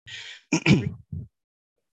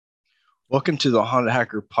Welcome to the Haunted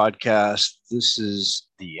Hacker podcast. This is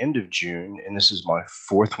the end of June, and this is my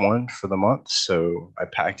fourth one for the month. So I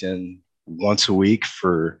packed in once a week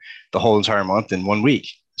for the whole entire month in 1 week.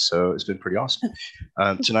 So it's been pretty awesome.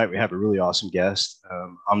 Tonight we have a really awesome guest.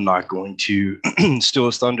 I'm not going to steal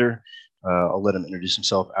his thunder. I'll let him introduce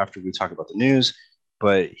himself after we talk about the news.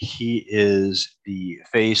 But he is the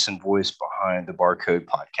face and voice behind the Barcode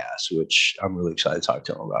podcast, which I'm really excited to talk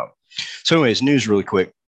to him about. So anyways, news really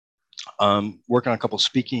quick. Working on a couple of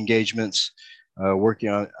speaking engagements, working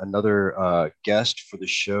on another guest for the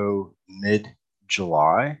show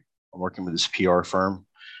mid-July. I'm working with this PR firm,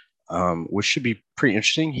 which should be pretty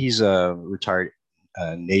interesting. He's a retired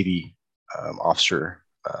Navy officer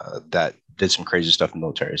that did some crazy stuff in the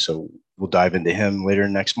military. So we'll dive into him later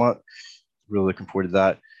next month. Really looking forward to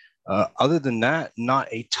that. Other than that,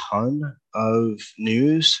 not a ton of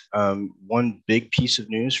news. One big piece of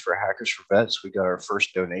news for Hackers for Vets, we got our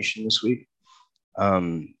first donation this week.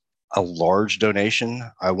 A large donation.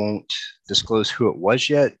 I won't disclose who it was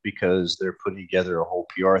yet because they're putting together a whole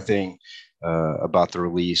PR thing about the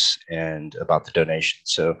release and about the donation.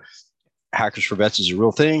 So Hackers for Vets is a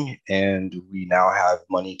real thing, and we now have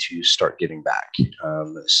money to start giving back.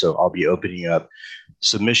 So I'll be opening up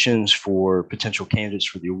submissions for potential candidates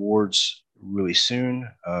for the awards really soon.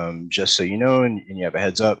 Just so you know, and you have a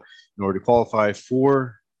heads up, in order to qualify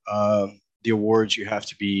for the awards, you have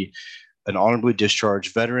to be an honorably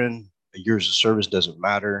discharged veteran. Years of service doesn't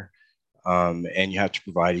matter. And you have to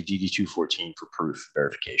provide a DD-214 for proof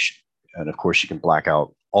verification. And of course, you can black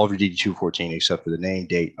out all of your DD-214 except for the name,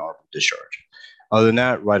 date, and honorable discharge. Other than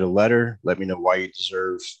that, write a letter. Let me know why you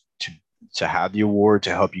deserve to have the award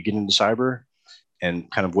to help you get into cyber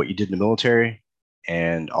and kind of what you did in the military.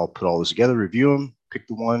 And I'll put all this together, review them, pick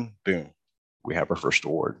the one, boom. We have our first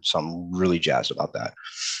award. So I'm really jazzed about that.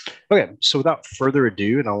 Okay, so without further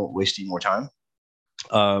ado, and I won't waste any more time,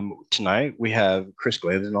 tonight we have Chris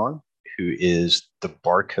Glandon on, who is the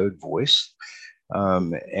Barcode voice.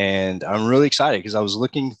 And I'm really excited because I was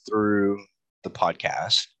looking through the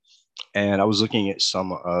podcast and I was looking at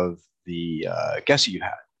some of the guests that you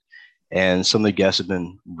had. And some of the guests have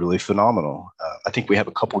been really phenomenal. I think we have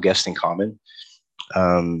a couple guests in common.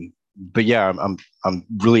 But yeah, I'm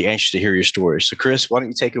really anxious to hear your story. So Chris, why don't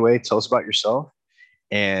you take it away? Tell us about yourself.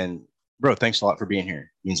 And bro, thanks a lot for being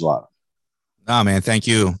here. It means a lot. Nah, man, thank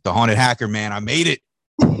you. The Haunted Hacker, man. I made it.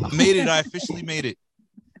 I officially made it.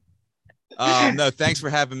 No, thanks for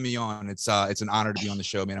having me on. It's an honor to be on the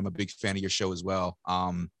show, man. I'm a big fan of your show as well.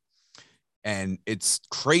 And it's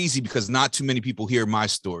crazy because not too many people hear my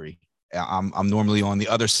story. I'm normally on the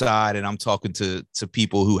other side, and I'm talking to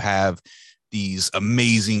people who have these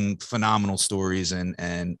amazing, phenomenal stories, and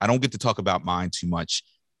I don't get to talk about mine too much.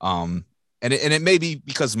 And it may be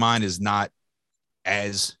because mine is not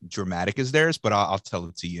as dramatic as theirs, but I'll tell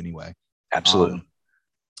it to you anyway. Absolutely.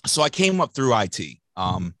 So I came up through IT.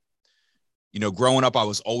 Growing up, I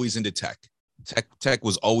was always into tech. Tech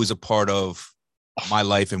was always a part of my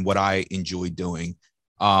life and what I enjoyed doing.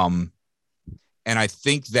 And I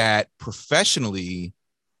think that professionally,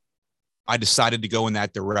 I decided to go in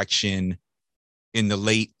that direction in the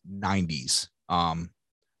late 90s. I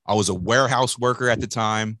was a warehouse worker at the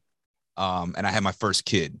time, and I had my first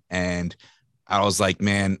kid. And I was like,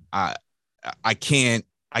 man, I can't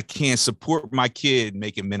support my kid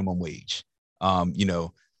making minimum wage.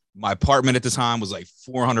 My apartment at the time was like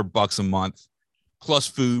 $400 a month, plus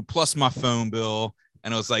food, plus my phone bill.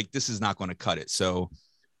 And I was like, this is not going to cut it. So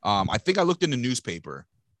I think I looked in the newspaper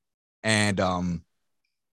and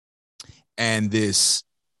this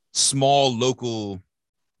small local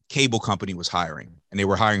cable company was hiring, and they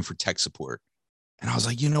were hiring for tech support. And I was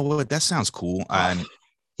like, you know what? That sounds cool. And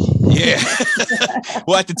yeah,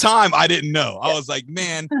 well, at the time I didn't know. I was like,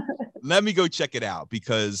 man, let me go check it out,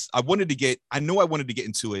 because I wanted to get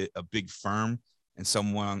into a big firm and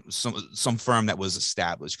some firm that was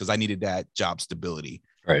established, because I needed that job stability.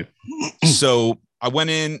 Right. So I went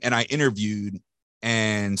in and I interviewed,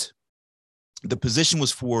 and the position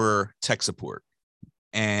was for tech support,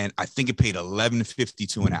 and I think it paid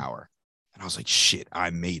 $11.52 an hour. And I was like, shit, I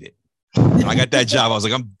made it. And I got that job. I was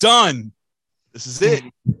like, I'm done. This is it.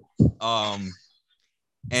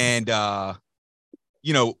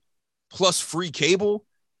 Plus free cable,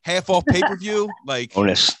 half off pay-per-view, like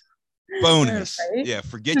bonus. Right? Yeah,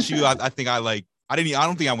 forget you. I don't think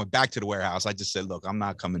I went back to the warehouse. I just said, look, I'm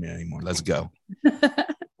not coming in anymore. Let's go.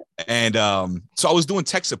 And so I was doing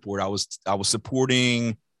tech support. I was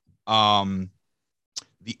supporting the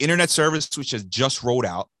internet service, which has just rolled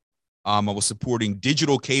out. I was supporting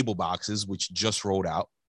digital cable boxes, which just rolled out.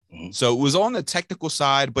 Mhm. So it was on the technical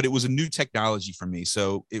side, but it was a new technology for me.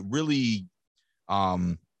 So it really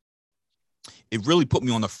put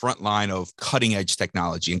me on the front line of cutting edge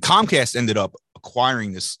technology. And Comcast ended up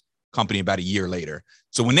acquiring this company about a year later.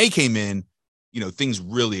 So when they came in, things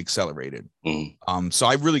really accelerated. So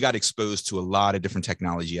I really got exposed to a lot of different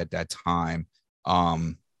technology at that time.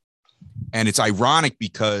 And it's ironic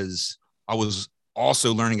because I was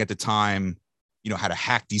also learning at the time, how to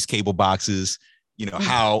hack these cable boxes,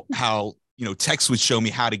 how techs would show me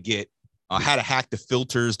how to get how to hack the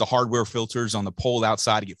filters, the hardware filters on the pole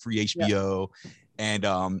outside to get free HBO. Yep.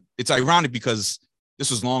 And it's ironic because this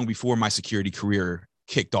was long before my security career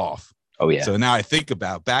kicked off. Oh yeah. So now I think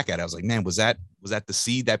back at it, I was like, man, was that the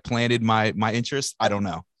seed that planted my interest? I don't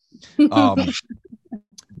know.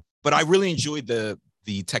 But I really enjoyed the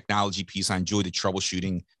technology piece. I enjoyed the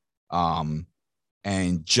troubleshooting,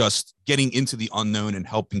 and just getting into the unknown and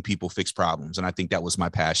helping people fix problems. And I think that was my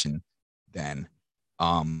passion then.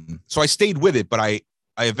 So I stayed with it, but I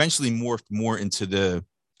eventually morphed more into the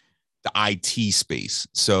IT space.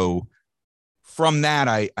 So from that,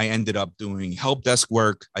 I ended up doing help desk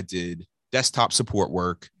work. I did desktop support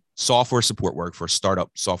work, software support work for a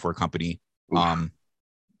startup software company.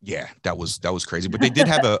 Yeah, that was crazy. But they did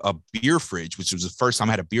have a beer fridge, which was the first time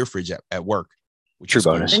I had a beer fridge at work. Which True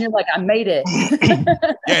bonus. Cool. And you're like, I made it.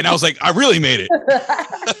 Yeah, and I was like, I really made it.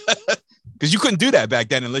 Because you couldn't do that back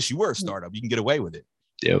then unless you were a startup. You can get away with it.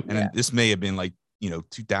 Yep. And this may have been like,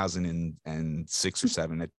 2006 or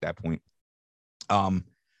 7 at that point.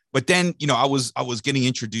 But then, I was getting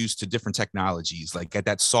introduced to different technologies. Like at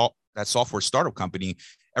that software startup company,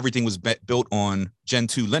 everything was built on Gen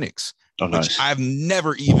 2 Linux, which nice. I've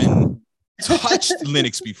never even touched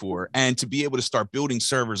Linux before. And to be able to start building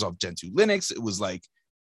servers off Gen 2 Linux, it was like,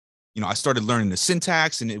 I started learning the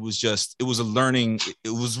syntax, and it was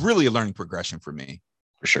really a learning progression for me.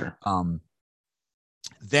 For sure.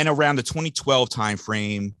 Then around the 2012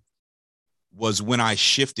 timeframe was when I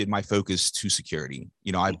shifted my focus to security.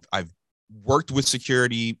 I've worked with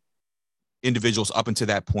security individuals up until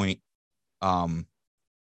that point. When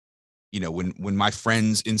my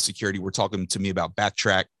friends in security were talking to me about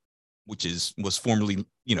Backtrack, which was formerly,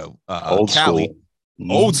 old Kali, school.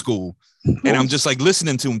 Old school. And I'm just like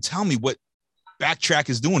listening to him tell me what Backtrack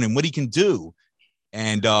is doing and what he can do.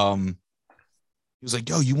 And he was like,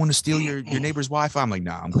 yo, you want to steal your neighbor's Wi-Fi? I'm like,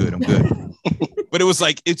 nah, I'm good. But it was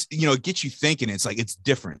like, it's, it gets you thinking. It's like, it's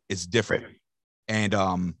different. And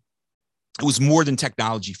it was more than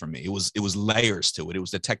technology for me. It was layers to it. It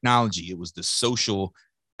was the technology. It was the social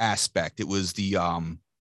aspect. It was the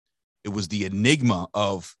enigma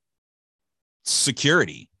of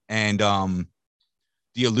security and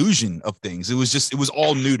the illusion of things. It was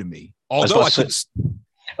all new to me. Although I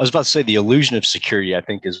was about to say the illusion of security, I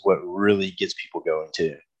think, is what really gets people going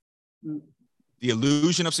too. The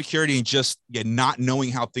illusion of security and just not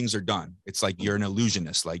knowing how things are done. It's like you're an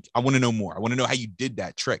illusionist. Like, I want to know more. I want to know how you did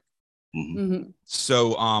that trick. Mm-hmm.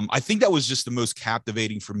 So I think that was just the most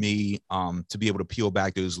captivating for me, to be able to peel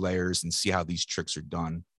back those layers and see how these tricks are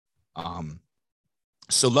done.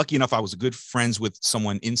 So lucky enough, I was good friends with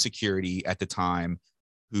someone in security at the time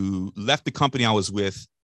who left the company I was with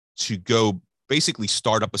to go basically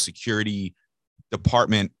start up a security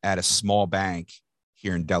department at a small bank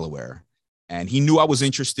here in Delaware. And he knew I was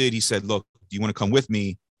interested. He said, look, do you want to come with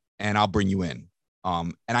me? And I'll bring you in.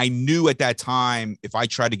 And I knew at that time, if I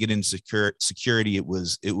tried to get into security, it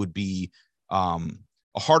would be a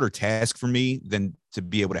harder task for me than to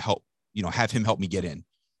be able to help, have him help me get in.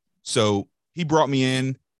 So he brought me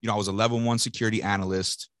in. I was a level 1 security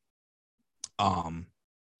analyst.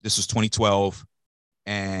 This was 2012.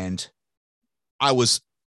 And I was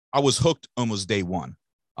hooked almost day one.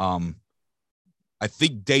 I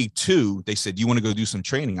think day 2, they said, you want to go do some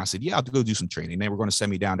training? I said, yeah, I'll go do some training. They were going to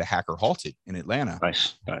send me down to Hacker Halted in Atlanta.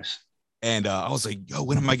 Nice. And I was like, yo,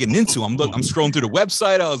 what am I getting into? I'm scrolling through the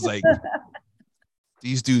website. I was like,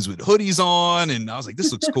 these dudes with hoodies on. And I was like,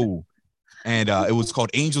 this looks cool. And it was called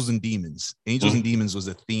Angels and Demons. Angels and Demons was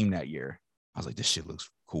a theme that year. I was like, this shit looks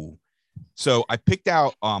cool. So I picked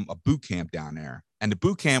out a boot camp down there. And the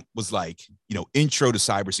boot camp was like, intro to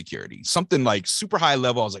cybersecurity, something like super high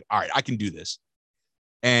level. I was like, all right, I can do this.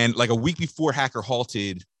 And like a week before Hacker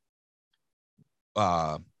Halted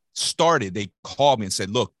started, they called me and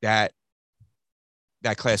said, look, that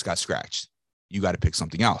class got scratched. You got to pick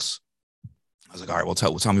something else. I was like, all right, well,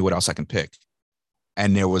 tell me what else I can pick.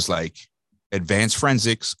 And there was like advanced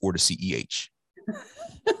forensics or the CEH.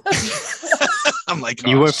 I'm like,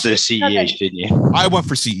 you went for the CEH, didn't you? I went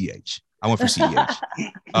for CEH.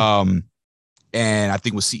 And I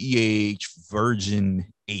think it was CEH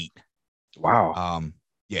version 8. Wow.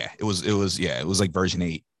 Yeah, it was like version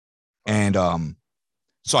 8. And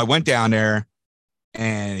so I went down there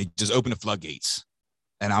and it just opened the floodgates.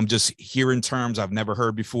 And I'm just hearing terms I've never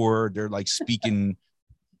heard before. They're like speaking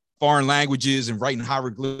foreign languages and writing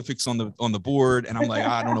hieroglyphics on the board. And I'm like,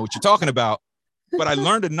 I don't know what you're talking about. But I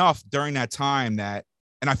learned enough during that time that,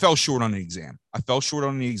 and I fell short on the exam.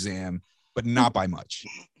 But not by much.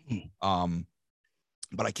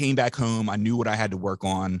 But I came back home. I knew what I had to work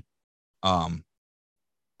on.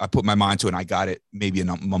 I put my mind to it and I got it maybe a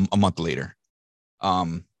month later.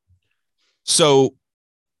 So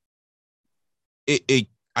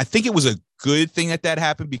I think it was a good thing that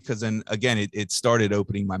happened, because then again, it started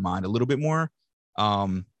opening my mind a little bit more.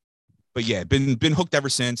 But yeah, been hooked ever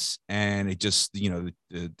since. And it just,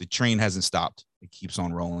 the train hasn't stopped. It keeps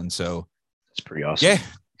on rolling. So that's pretty awesome. Yeah,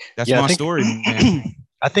 that's my story, man.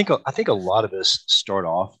 I think a lot of us start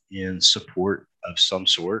off in support of some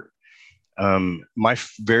sort. My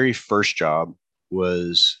very first job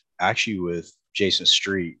was actually with Jason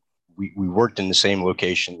Street. We worked in the same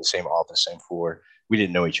location, the same office, same floor. We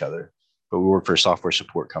didn't know each other, but we worked for a software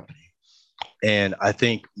support company. And I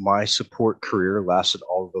think my support career lasted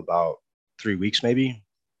all of about 3 weeks, maybe.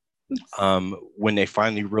 When they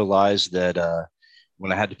finally realized that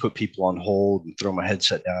when I had to put people on hold and throw my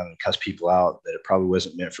headset down and cuss people out, that it probably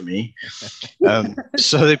wasn't meant for me.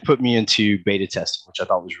 So they put me into beta testing, which I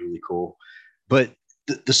thought was really cool. But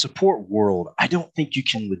the support world, I don't think you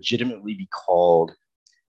can legitimately be called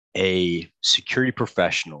a security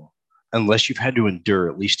professional unless you've had to endure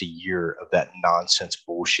at least a year of that nonsense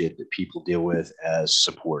bullshit that people deal with as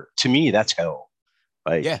support. To me, that's hell.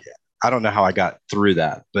 Like, yeah. I don't know how I got through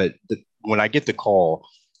that, but when I get the call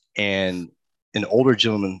and an older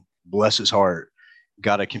gentleman, bless his heart,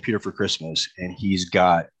 got a computer for Christmas and he's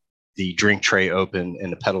got the drink tray open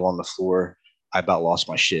and the pedal on the floor, I about lost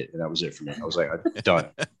my shit. And that was it for me. I was like, I'm done.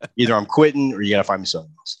 Either I'm quitting or you got to find me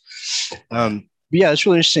something else. But yeah, it's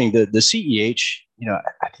really interesting. The CEH,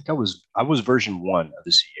 I think I was version 1 of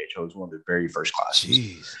the CEH. I was one of the very first classes.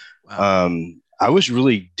 Jeez. Wow. I was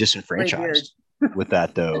really disenfranchised with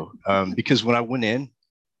that though. Because when I went in,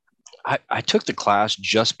 I took the class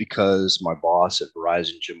just because my boss at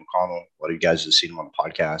Verizon, Jim McConnell, a lot of you guys have seen him on the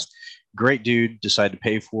podcast, great dude, decided to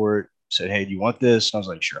pay for it, said, hey, do you want this? And I was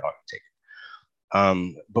like, sure, I'll take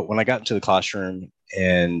it. But when I got into the classroom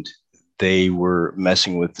and they were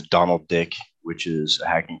messing with the Donald Dick, which is a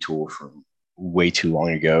hacking tool from way too long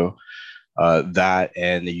ago, that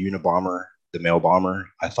and the Unabomber, the mail bomber,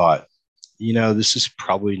 I thought, this is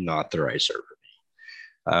probably not the right server.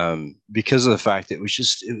 Because of the fact that it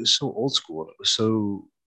was so old school and it was so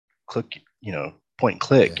point and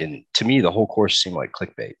click. Yeah. And to me, the whole course seemed like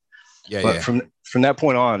clickbait. Yeah. But from that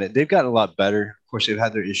point on, they've gotten a lot better. Of course, they've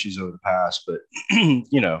had their issues over the past, but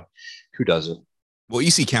who doesn't? Well,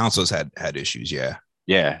 EC Council's had issues. Yeah.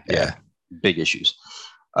 Big issues.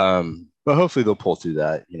 But hopefully they'll pull through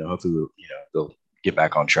that. Hopefully they'll get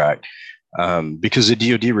back on track. Because the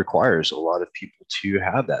DoD requires a lot of people to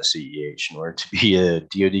have that CEH in order to be a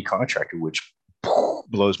DoD contractor, which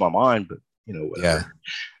blows my mind, but whatever.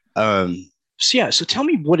 Yeah. So tell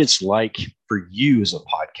me what it's like for you as a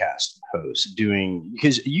podcast host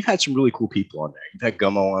because you've had some really cool people on there. You've had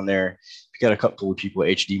Gummo on there. You've got a couple of people,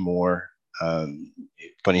 HD Moore.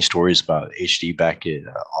 Funny stories about HD back at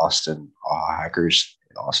Austin, Hackers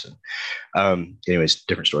in Austin. Anyways,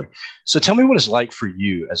 different story. So tell me what it's like for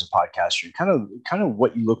you as a podcaster, kind of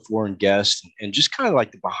what you look for in guests and just kind of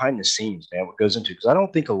like the behind the scenes, man, what goes into, because I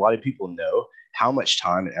don't think a lot of people know how much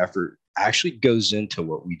time and effort actually goes into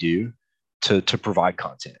what we do to provide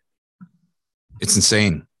content. It's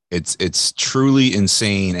insane. It's truly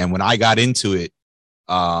insane. And when I got into it,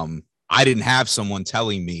 I didn't have someone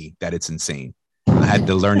telling me that it's insane. I had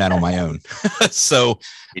to learn that on my own. So,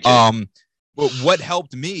 but what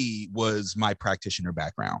helped me was my practitioner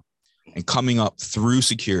background and coming up through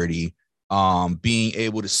security, being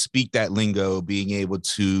able to speak that lingo, being able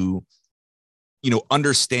to,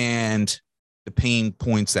 understand the pain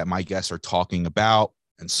points that my guests are talking about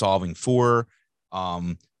and solving for,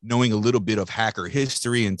 knowing a little bit of hacker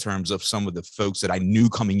history in terms of some of the folks that I knew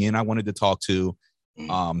coming in I wanted to talk to.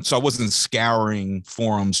 So I wasn't scouring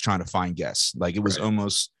forums trying to find guests. Like it was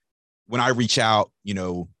almost when I reach out,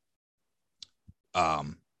 you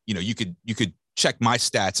could check my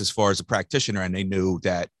stats as far as a practitioner and they knew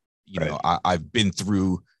that, I've been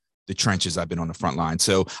through the trenches. I've been on the front line.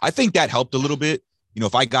 So I think that helped a little bit.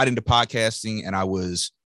 If I got into podcasting and I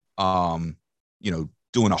was,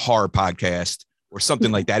 doing a horror podcast or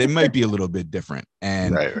something like that, it might be a little bit different.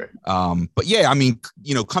 And, but yeah, I mean,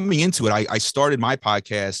 coming into it, I started my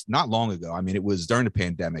podcast not long ago. I mean, it was during the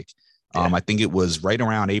pandemic. I think it was right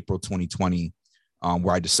around April 2020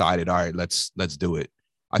 where I decided, all right, let's do it.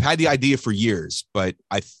 I've had the idea for years, but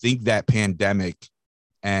I think that pandemic,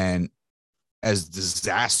 and as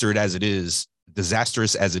disastrous as it is,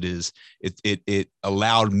 it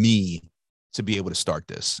allowed me to be able to start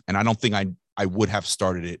this. And I don't think I would have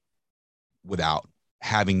started it without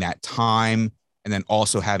having that time, and then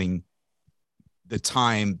also having the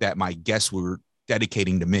time that my guests were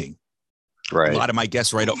dedicating to me. Right. A lot of my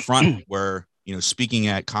guests right up front were, speaking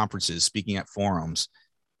at conferences, speaking at forums,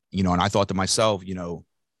 and I thought to myself,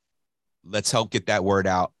 let's help get that word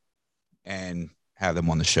out and have them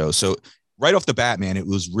on the show. So right off the bat, man, it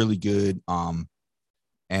was really good.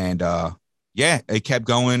 It kept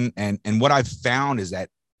going. And what I've found is that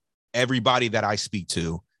everybody that I speak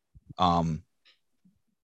to,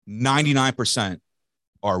 99%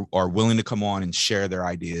 are willing to come on and share their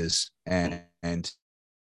ideas. And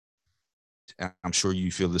I'm sure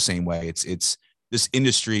you feel the same way. It's this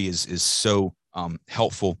industry is so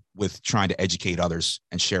helpful with trying to educate others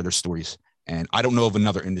and share their stories. And I don't know of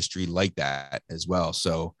another industry like that as well.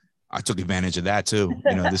 So I took advantage of that too.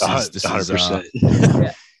 This is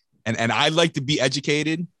 100%. And I like to be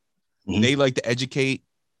educated. Mm-hmm. They like to educate,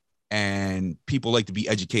 and people like to be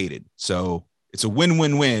educated. So it's a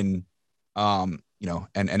win-win-win. And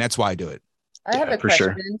that's why I do it. I have a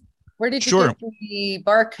question. Sure. Where did you get the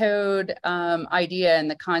barcode idea and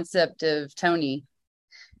the concept of Tony?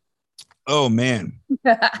 Oh man.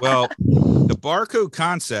 Well, the barcode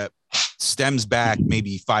concept stems back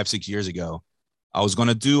maybe 5-6 years ago. I was going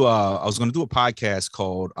to do a podcast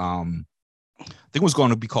called, I think it was going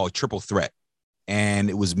to be called Triple Threat. And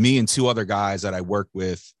it was me and 2 other guys that I work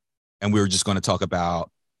with. And we were just going to talk about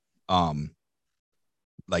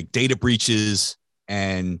like data breaches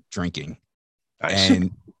and drinking. Nice.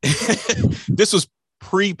 And this was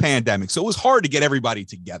pre-pandemic. So it was hard to get everybody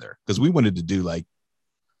together because we wanted to do like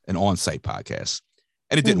an on-site podcast,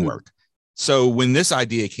 and it didn't work. So when this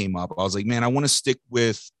idea came up, I was like, man, I want to stick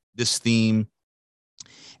with this theme.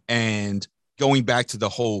 And going back to the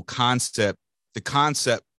whole concept, the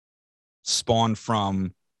concept spawned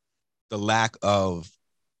from the lack of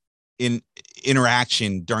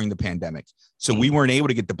interaction during the pandemic. So we weren't able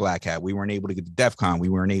to get the Black Hat. We weren't able to get the DEF CON. We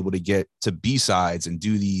weren't able to get to B-sides and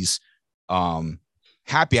do these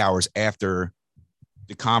happy hours after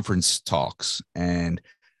the conference talks. And,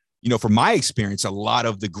 from my experience, a lot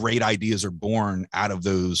of the great ideas are born out of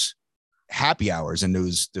those happy hours and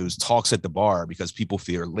those talks at the bar, because people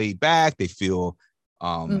feel laid back. They feel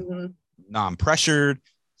non-pressured.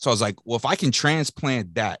 So I was like, well, if I can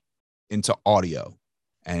transplant that into audio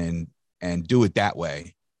and do it that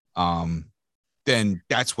way, then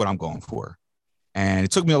that's what I'm going for. And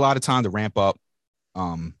it took me a lot of time to ramp up.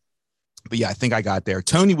 But yeah, I think I got there.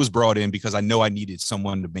 Tony was brought in because I know I needed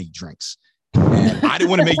someone to make drinks. And I didn't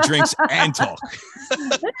want to make drinks and talk.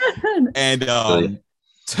 And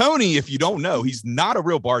Tony, if you don't know, he's not a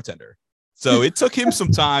real bartender. So it took him some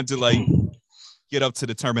time to like get up to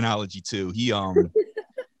the terminology too. He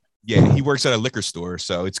he works at a liquor store,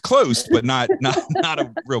 so it's close, but not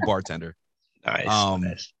a real bartender.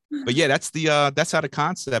 Nice. But yeah, that's how the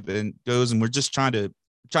concept goes, and we're just trying to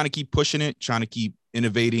keep pushing it, trying to keep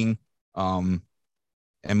innovating. And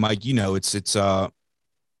Mike, it's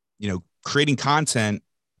creating content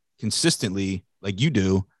consistently like you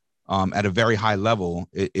do, at a very high level.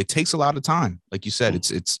 It takes a lot of time. Like you said,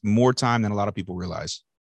 it's more time than a lot of people realize.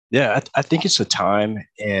 Yeah, I think it's a time,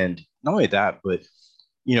 and not only that, but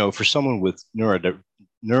for someone with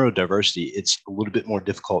neurodiversity, it's a little bit more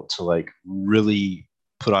difficult to like really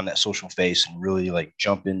put on that social face and really like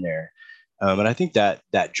jump in there. And I think that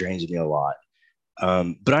drains me a lot.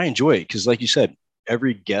 But I enjoy it because, like you said,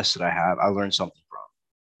 every guest that I have, I learn something from.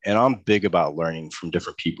 And I'm big about learning from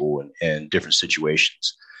different people and different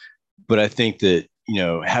situations. But I think that,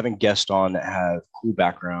 having guests on that have cool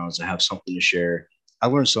backgrounds, that have something to share, I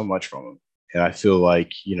learn so much from them. And I feel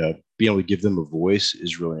like, being able to give them a voice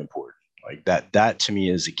is really important. Like that to me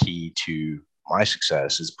is the key to my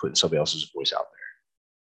success, is putting somebody else's voice out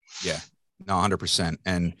there. Yeah, no, 100%.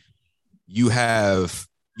 And you have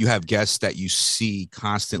guests that you see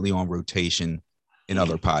constantly on rotation in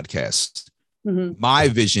other podcasts. Mm-hmm. My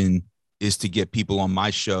vision is to get people on my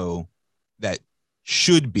show that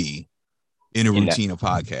should be in a routine of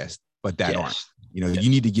podcasts, but that aren't. You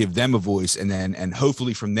need to give them a voice, and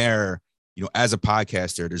hopefully from there, as a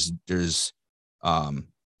podcaster, there's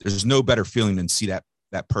no better feeling than see that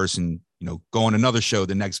person, go on another show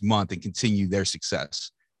the next month and continue their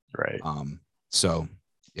success. Right. So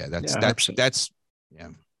yeah, that's yeah.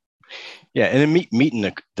 Yeah. And then meeting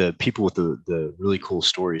the people with the really cool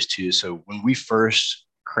stories too. So when we first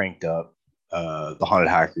cranked up the Haunted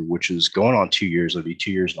Hacker, which was going on 2 years. It'll be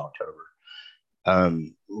 2 years in October.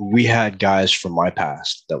 We had guys from my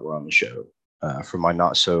past that were on the show, from my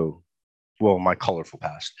my colorful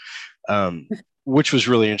past, which was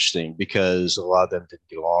really interesting because a lot of them didn't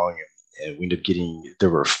get along, and we ended up there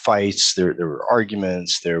were fights, there were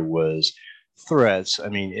arguments, there was threats. I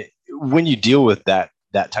mean, when you deal with that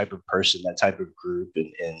type of person, that type of group,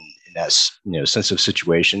 and in that sensitive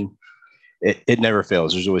situation, it never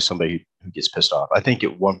fails. There's always somebody who gets pissed off. I think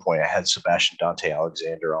at one point I had Sebastian Dante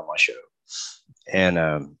Alexander on my show,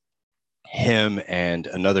 and him and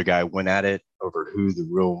another guy went at it over who the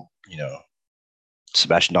real,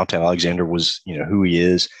 Sebastian Dante Alexander was, who he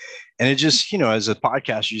is. And it just, as a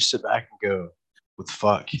podcast, you just sit back and go, what the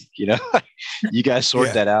fuck? You guys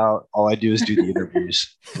sort that out. All I do is do the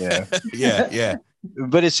interviews. Yeah.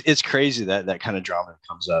 But it's crazy that kind of drama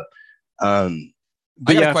comes up. But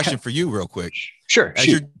I got a question for you real quick. Sure.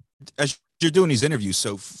 As you're doing these interviews,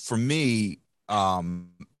 so for me,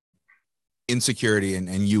 Insecurity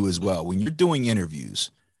and you as well, when you're doing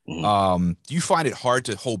interviews, do you find it hard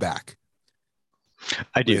to hold back?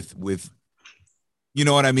 I do. With you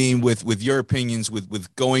know what I mean, with your opinions,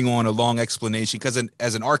 with going on a long explanation, because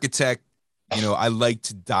as an architect, I like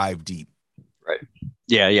to dive deep. Right.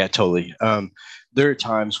 Yeah, totally. There are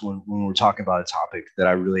times when we're talking about a topic that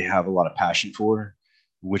I really have a lot of passion for,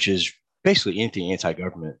 which is basically anything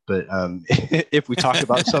anti-government. But if we talk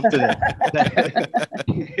about something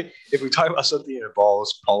if we talk about something that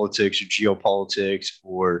involves politics or geopolitics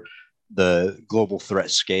or the global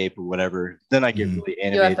threatscape or whatever, then I get really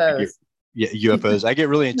animated. UFOs. UFOs. I get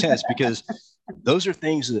really intense because those are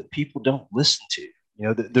things that people don't listen to.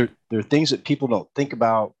 They're things that people don't think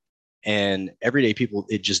about, and everyday people,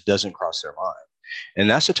 it just doesn't cross their mind. And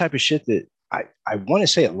that's the type of shit that I want to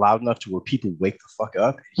say it loud enough to where people wake the fuck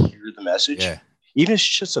up and hear the message. Yeah. Even if it's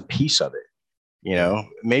just a piece of it,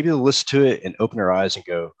 maybe they'll listen to it and open their eyes and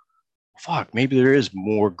go, fuck, maybe there is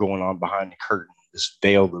more going on behind the curtain, this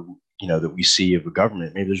veil that we see of a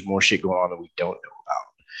government. Maybe there's more shit going on that we don't know about.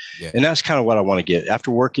 Yeah. And that's kind of what I want to get.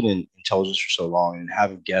 After working in intelligence for so long and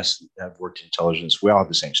having guests that have worked in intelligence, we all have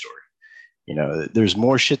the same story. There's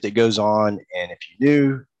more shit that goes on, and if you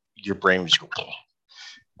knew, your brain would just go.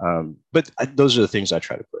 But those are the things I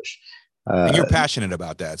try to push. And you're passionate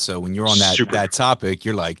about that. So when you're on that topic,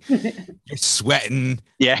 you're like, you're sweating.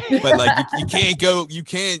 Yeah. But like you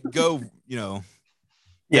can't go,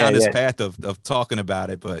 down this path of talking about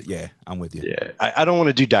it. But yeah, I'm with you. Yeah. I don't want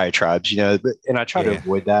to do diatribes, and I try to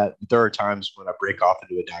avoid that. There are times when I break off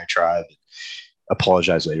into a diatribe and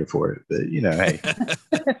apologize later for it. But hey,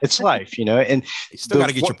 it's life, and you still got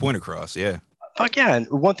to get your point across. Yeah. Fuck yeah. And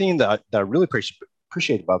one thing that I really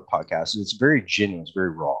appreciate about the podcast is it's very genuine, it's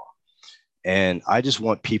very raw. And I just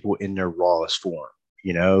want people in their rawest form.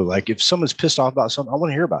 Like if someone's pissed off about something, I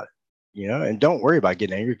want to hear about it, and don't worry about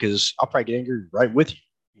getting angry, because I'll probably get angry right with you.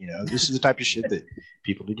 This is the type of shit that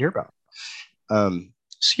people need to hear about.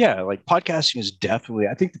 So yeah, like podcasting is definitely,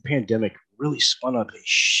 I think the pandemic really spun up a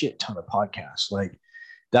shit ton of podcasts. Like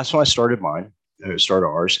that's when I started mine, started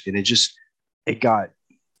ours. And it got,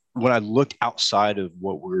 when I looked outside of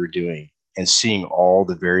what we were doing and seeing all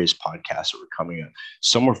the various podcasts that were coming up,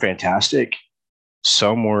 some were fantastic,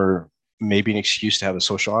 some were maybe an excuse to have a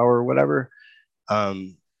social hour or whatever.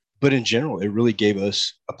 But in general, it really gave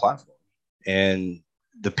us a platform. And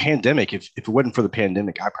the pandemic, if it wasn't for the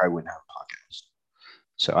pandemic, I probably wouldn't have a podcast.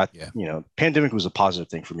 So pandemic was a positive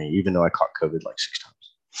thing for me, even though I caught COVID like 6 times.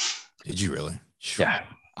 Did you really? Sure. Yeah.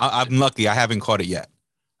 I'm lucky. I haven't caught it yet.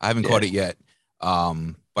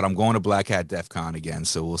 But I'm going to Black Hat DEF CON again,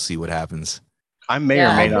 so we'll see what happens. I may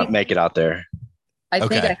or may not make it out there. I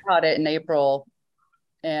think I caught it in April,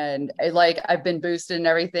 and I've been boosted and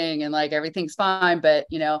everything, and everything's fine, but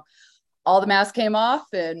all the masks came off,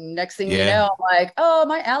 and next thing you know, I'm like, oh,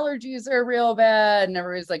 my allergies are real bad, and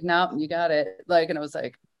everybody's like, no, you got it. And I was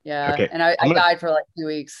like, yeah. Okay. And I died for 2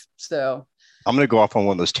 weeks. So I'm gonna go off on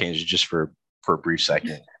one of those tangents just for a brief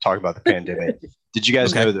second, talk about the pandemic. Did you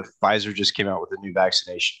guys know that Pfizer just came out with a new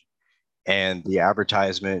vaccination, and the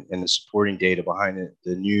advertisement and the supporting data behind it,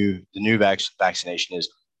 the new vaccination is,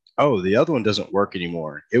 the other one doesn't work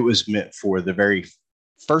anymore. It was meant for the very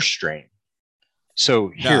first strain.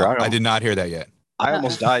 So I did not hear that yet. I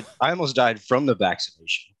almost died. I almost died from the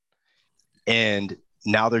vaccination. And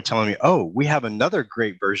now they're telling me, we have another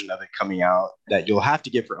great version of it coming out that you'll have to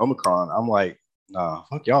get for Omicron. I'm like, no,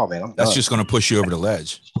 fuck y'all, man. I'm done. That's just going to push you over the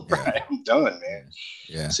ledge. Right. I'm done, man.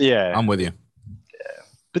 Yeah. So, yeah. I'm with you. Yeah.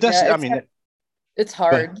 But that's, it's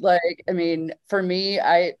hard. For me,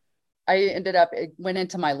 I ended up, it went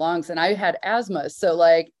into my lungs, and I had asthma. So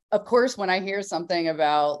of course, when I hear something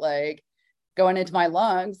about like going into my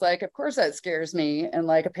lungs, like, of course that scares me. And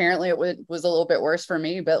like, apparently it was a little bit worse for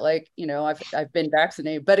me, but like, you know, I've been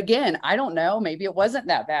vaccinated, but again, I don't know, maybe it wasn't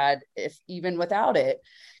that bad if even without it.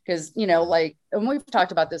 Cause you know, like, and we've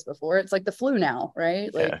talked about this before, it's like the flu now,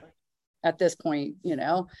 right? Like at this point, you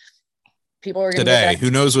know, people are going to today.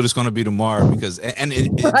 Who knows what it's going to be tomorrow? Because and it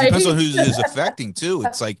right? depends on who it is affecting too.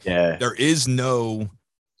 It's like Yeah. there is no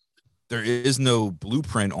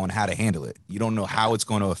blueprint on how to handle it. You don't know how it's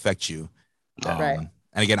going to affect you. Right.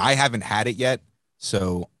 And again, I haven't had it yet,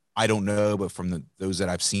 so I don't know. But from those that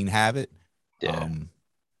I've seen have it, you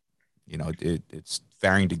know, it's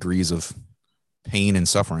varying degrees of pain and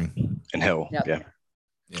suffering and hell. Yep.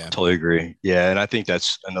 Yeah, totally agree. Yeah, and I think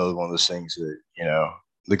that's another one of those things that, you know,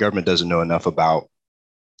 the government doesn't know enough about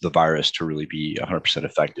the virus to really be 100%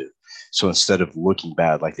 effective. So instead of looking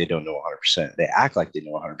bad like they don't know 100%, they act like they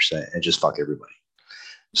know 100% and just fuck everybody.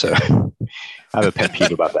 So I have a pet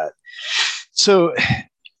peeve about that. So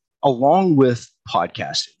along with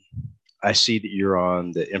podcasting, I see that you're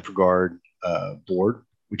on the InfraGard board,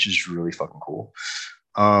 which is really fucking cool.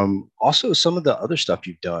 Also, some of the other stuff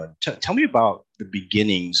you've done. Tell me about the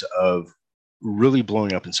beginnings of really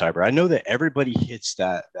blowing up in cyber. I know that everybody hits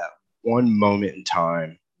that one moment in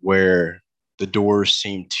time where the doors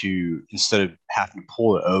seem to, instead of having to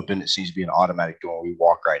pull it open, it seems to be an automatic door. We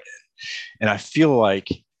walk right in. And I feel like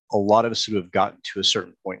a lot of us who have gotten to a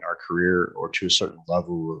certain point in our career or to a certain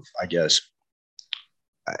level of, I guess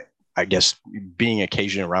being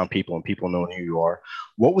occasionally around people and people knowing who you are.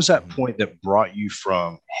 What was that point that brought you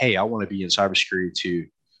from, hey, I want to be in cybersecurity to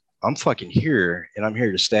I'm fucking here and I'm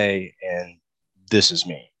here to stay and this is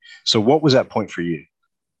me. So what was that point for you?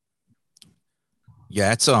 Yeah,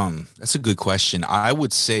 that's a good question. I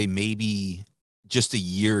would say maybe just a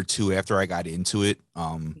year or two after I got into it.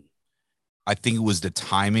 I think it was the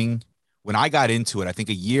timing when I got into it. I think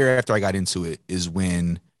a year after I got into it is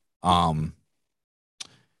when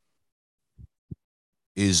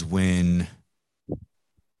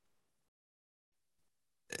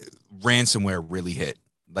ransomware really hit.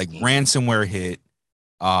 Like ransomware hit,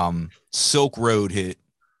 Silk Road hit,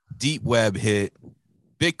 Deep Web hit,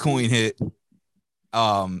 Bitcoin hit.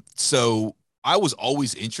 So I was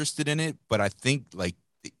always interested in it, but I think like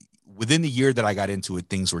within the year that I got into it,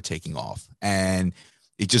 things were taking off, and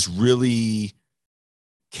it just really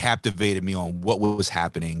captivated me on what was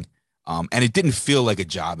happening. And it didn't feel like a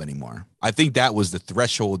job anymore. I think that was the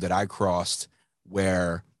threshold that I crossed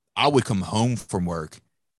where I would come home from work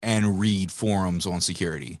and read forums on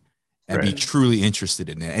security and be truly interested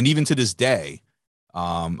in it. And even to this day,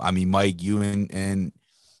 I mean, Mike, you and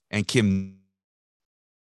Kim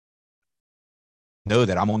know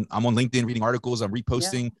that I'm on LinkedIn reading articles. I'm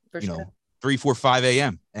reposting, you know, 3, 4, 5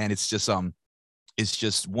 a.m. And it's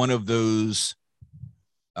just one of those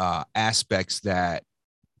aspects that,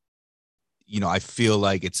 you know, I feel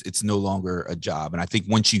like it's no longer a job. And I think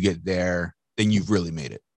once you get there, then you've really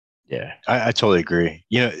made it. Yeah, I totally agree.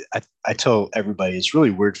 You know, I tell everybody it's really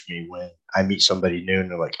weird for me when I meet somebody new and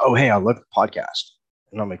they're like, oh, hey, I love the podcast.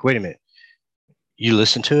 And I'm like, wait a minute, you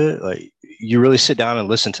listen to it? Like, you really sit down and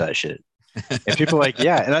listen to that shit? And people are like,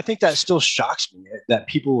 yeah. And I think that still shocks me that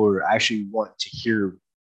people are actually want to hear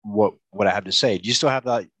what I have to say. Do you still have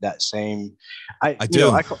that same? I do. You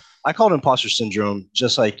know, I call it imposter syndrome,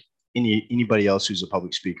 just like anybody else who's a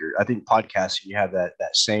public speaker. I think podcasting, you have that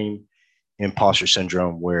same imposter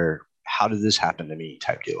syndrome where how did this happen to me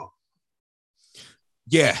type deal.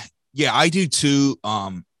 Yeah, I do too.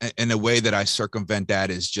 And the way that I circumvent that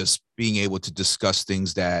is just being able to discuss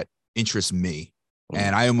things that interest me.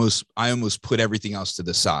 And I almost put everything else to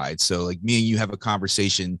the side. So like me and you have a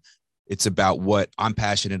conversation. It's about what I'm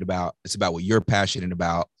passionate about. It's about what you're passionate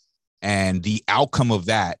about. And the outcome of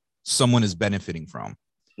that, someone is benefiting from.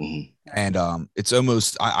 And it's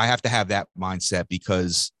almost, I have to have that mindset,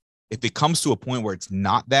 because if it comes to a point where it's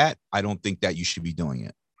not that, I don't think that you should be doing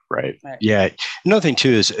it. Right. Yeah. Another thing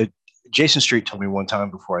too is Jason Street told me one time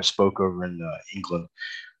before I spoke over in England,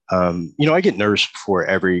 you know, I get nervous before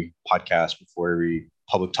every podcast, before every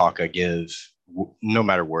public talk I give, no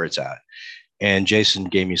matter where it's at. And Jason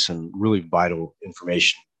gave me some really vital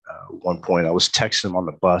information. At one point, I was texting him on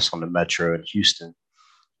the bus on the metro in Houston.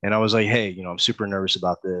 And I was like, hey, you know, I'm super nervous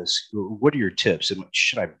about this. What are your tips?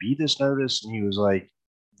 Should I be this nervous? And he was like,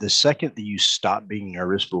 the second that you stop being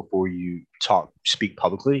nervous before you speak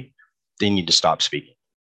publicly, they need to stop speaking.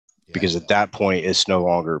 Because at that point, it's no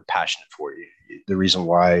longer passionate for you. The reason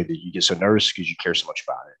why that you get so nervous is because you care so much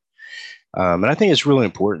about it. And I think it's really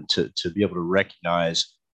important to be able to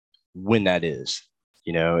recognize when that is,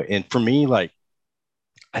 you know. And for me, like,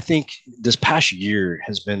 I think this past year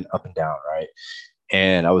has been up and down, right?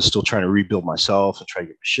 And I was still trying to rebuild myself and try to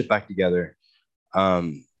get my shit back together.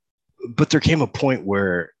 Um, but there came a point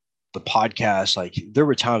where the podcast, like, there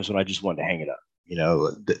were times when I just wanted to hang it up.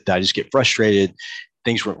 I just get frustrated.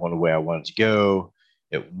 Things weren't going the way I wanted to go.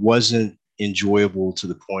 It wasn't enjoyable to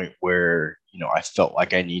the point where, I felt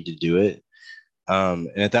like I need to do it. And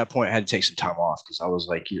at that point, I had to take some time off because I was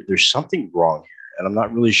like, there's something wrong here. And I'm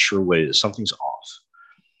not really sure what it is. Something's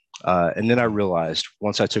off. And then I realized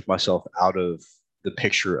once I took myself out of the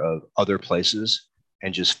picture of other places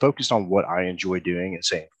and just focused on what I enjoy doing and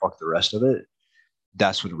saying, fuck the rest of it,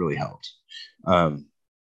 that's what really helped.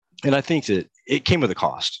 And I think that it came with a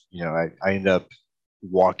cost. I ended up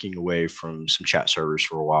walking away from some chat servers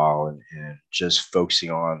for a while and just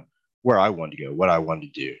focusing on where I wanted to go, what I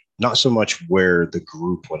wanted to do. Not so much where the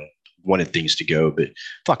group wanted things to go, but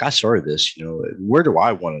fuck, I started this, where do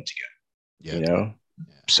I want it to go? Yeah. Yeah.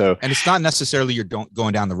 So, and it's not necessarily you're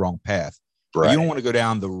going down the wrong path. Right. You don't want to go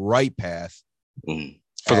down the right path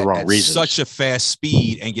for the wrong reason. Such a fast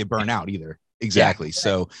speed and get burnt out either. Exactly. Yeah.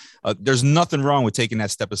 So there's nothing wrong with taking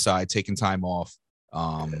that step aside, taking time off,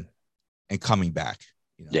 and coming back.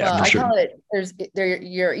 Yeah, well, I call it.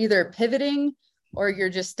 You're either pivoting or you're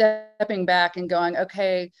just stepping back and going,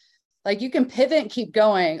 okay. Like you can pivot and keep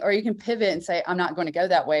going, or you can pivot and say, I'm not going to go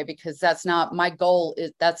that way because that's not my goal.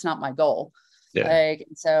 That's not my goal. Yeah. Like,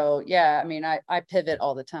 so, yeah, I mean, I pivot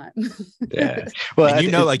all the time. Yeah. Well,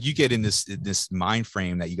 and like you get in this mind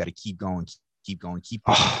frame that you got to keep going, keep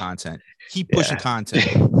pushing content, keep pushing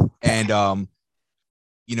content. And, a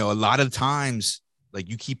lot of times, like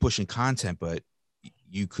you keep pushing content, but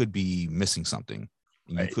you could be missing something.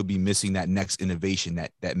 Right. You could be missing that next innovation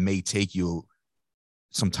that may take you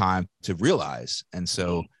some time to realize. And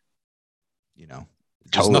so,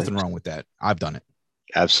 there's nothing wrong with that. I've done it.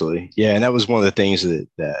 Absolutely. Yeah. And that was one of the things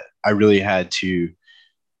that I really had to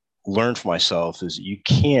learn for myself is you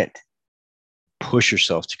can't push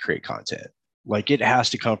yourself to create content. Like it has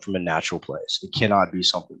to come from a natural place. It cannot be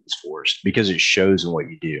something that's forced because it shows in what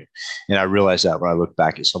you do. And I realized that when I look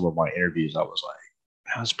back at some of my interviews, I was like,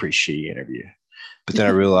 that was a pretty shitty interview. But then I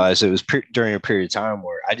realized it was during a period of time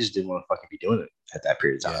where I just didn't want to fucking be doing it at that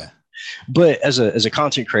period of time. Yeah. But as a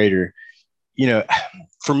content creator,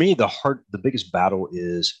 for me, the biggest battle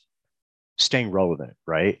is staying relevant,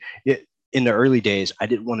 right? In the early days, I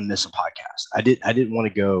didn't want to miss a podcast. I didn't want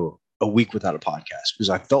to go a week without a podcast because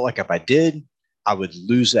I felt like if I did, I would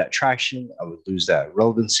lose that traction. I would lose that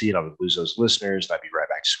relevancy and I would lose those listeners and I'd be right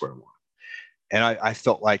back to square one. And I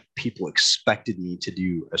felt like people expected me to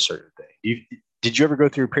do a certain thing. Did you ever go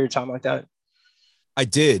through a period of time like that? I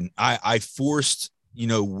did. I forced,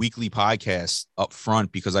 weekly podcasts up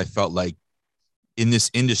front because I felt like in this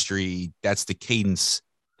industry, that's the cadence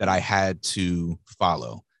that I had to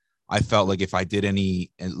follow. I felt like if I did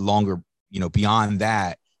any longer, beyond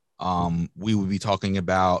that, we would be talking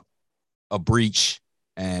about a breach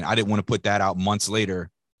and I didn't want to put that out months later.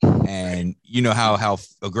 And you know how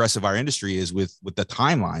aggressive our industry is with the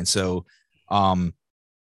timeline. So,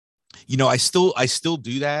 I still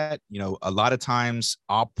do that. A lot of times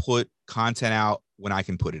I'll put content out when I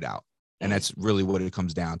can put it out. And that's really what it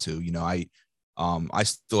comes down to. I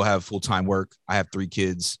still have full-time work. I have 3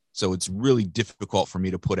 kids. So it's really difficult for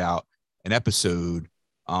me to put out an episode,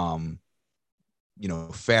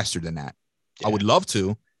 faster than that. Yeah. I would love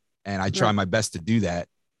to, and I try my best to do that.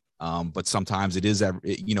 But sometimes it is,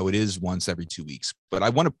 it is once every 2 weeks, but I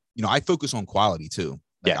want to, I focus on quality too.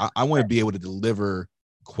 Like, yeah. I want to be able to deliver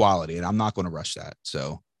quality and I'm not going to rush that.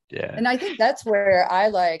 So, yeah. And I think that's where I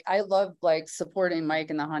love supporting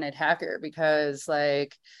Mike and the Haunted Hacker because for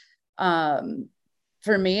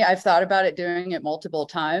me, I've thought about doing it multiple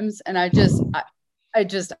times and I can't,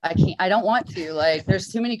 I don't want to, there's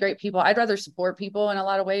too many great people. I'd rather support people in a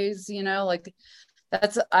lot of ways,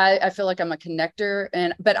 I feel like I'm a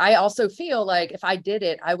connector but I also feel like if I did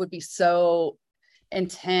it, I would be so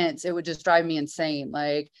intense. It would just drive me insane.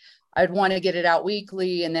 I'd want to get it out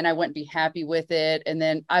weekly and then I wouldn't be happy with it. And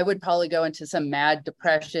then I would probably go into some mad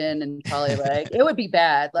depression and probably it would be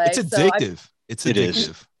bad. It's addictive. It's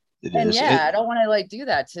addictive. I don't want to do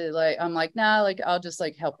that to I'm nah, I'll just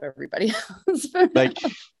help everybody else. I'm not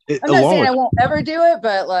saying I won't ever do it,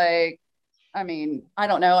 but I mean, I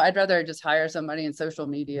don't know. I'd rather just hire somebody in social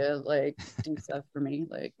media, do stuff for me.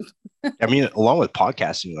 I mean, along with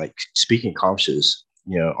podcasting, speaking conferences,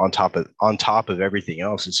 on top of everything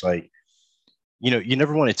else, it's you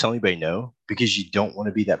never want to tell anybody no because you don't want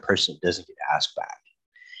to be that person that doesn't get asked back.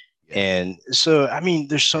 Yeah. And so, I mean,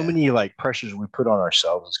 there's so many pressures we put on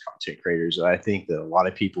ourselves as content creators that I think that a lot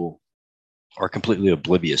of people are completely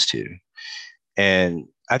oblivious to. And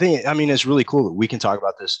I mean, it's really cool that we can talk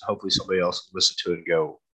about this and hopefully somebody else will listen to it and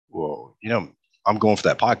go, well, I'm going for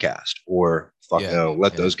that podcast, or fuck no,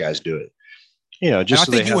 let those guys do it. Just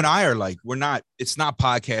and I think you and I are like, it's not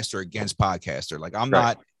podcaster against podcaster. Like I'm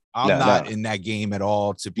not in that game at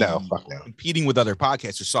all to be competing with other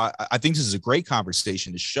podcasters. So I think this is a great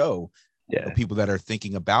conversation to show people that are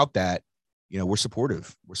thinking about that. We're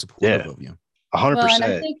supportive. We're supportive of you. 100%. Well,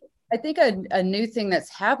 and I think a new thing that's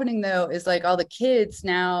happening though is like all the kids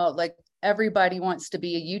now, like everybody wants to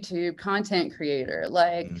be a YouTube content creator.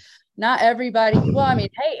 Like not everybody, well, I mean,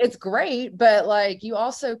 hey, it's great, but like you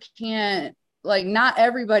also can't, like not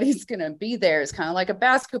everybody's gonna be there. It's kind of like a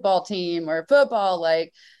basketball team or football.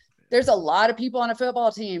 Like there's a lot of people on a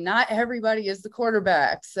football team. Not everybody is the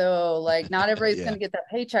quarterback. So like not everybody's gonna get that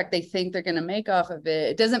paycheck they think they're gonna make off of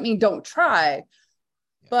it. It doesn't mean don't try,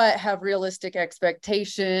 but have realistic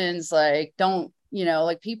expectations. Like don't,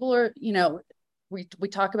 like people are, we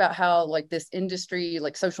talk about how like this industry,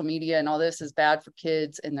 like social media and all this is bad for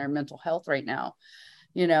kids and their mental health right now,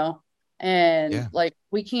 and like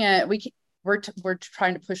we're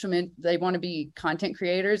trying to push them in. They want to be content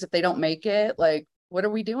creators. If they don't make it, like, what are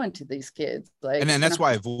we doing to these kids? Like, and then that's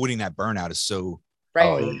why avoiding that burnout is so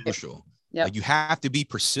crucial. Yeah. Like you have to be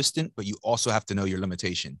persistent, but you also have to know your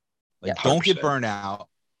limitation. Like don't get burnt out,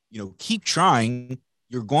 keep trying.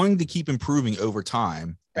 You're going to keep improving over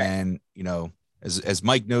time. Right. And, as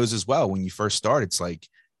Mike knows as well, when you first start, it's like,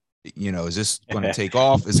 is this going to take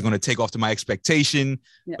off? Is it going to take off to my expectation?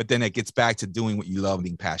 Yeah. But then it gets back to doing what you love and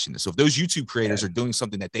being passionate. So if those YouTube creators are doing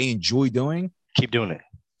something that they enjoy doing, keep doing it.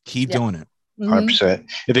 Keep doing it. 100%.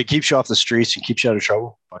 If it keeps you off the streets and keeps you out of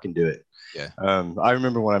trouble, fucking do it. Yeah. I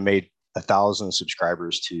remember when I made 1,000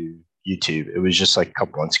 subscribers to YouTube. It was just like a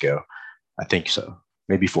couple months ago. I think so.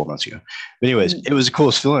 Maybe 4 months ago. But anyways, it was the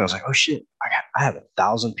coolest feeling. I was like, oh shit, I have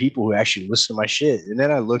 1,000 people who actually listen to my shit. And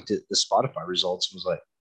then I looked at the Spotify results and was like,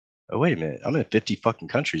 oh, wait a minute, I'm in 50 fucking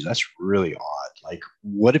countries. That's really odd. Like,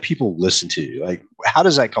 what do people listen to? Like, how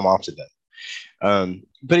does that come off to them?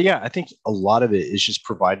 But yeah, I think a lot of it is just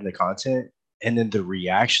providing the content. And then the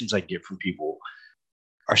reactions I get from people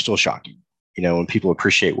are still shocking, when people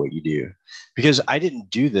appreciate what you do. Because I didn't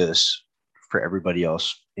do this for everybody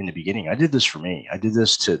else in the beginning. I did this for me. I did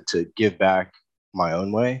this to give back my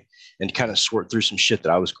own way and kind of sort through some shit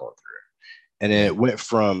that I was going through. And then it went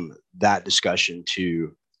from that discussion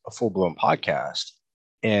to a full-blown podcast.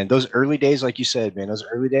 And those early days, like you said, man, those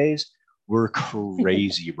early days were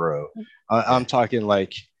crazy, bro. I'm talking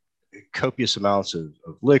like copious amounts of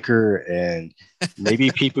liquor, and maybe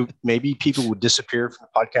people would disappear from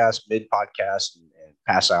the podcast mid-podcast and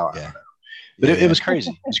pass out. I don't know. But it was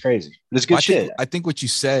crazy. It's crazy. But it's good shit. I think what you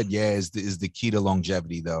said, is the key to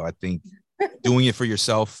longevity, though. I think doing it for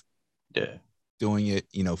yourself, doing it,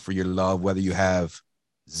 for your love, whether you have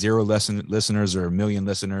 0 listeners or 1 million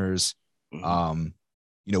listeners,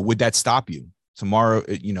 would that stop you tomorrow?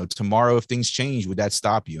 Tomorrow, if things change, would that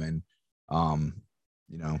stop you? And,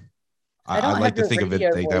 I like to think of it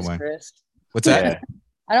that way. Chris. What's that?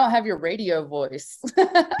 I don't have your radio voice.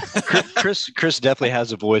 Chris definitely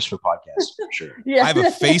has a voice for podcasts, for sure. Yeah. I have a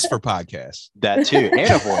face for podcasts. That too.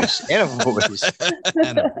 And a voice. And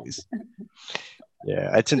a voice.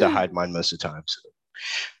 Yeah, I tend to hide mine most of the time. So.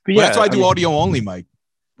 But that's why I do audio only, Mike.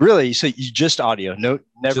 Really? So you just audio? No,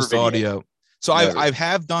 never just video. Audio. So I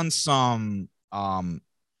have done some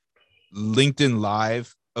LinkedIn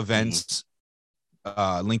Live events.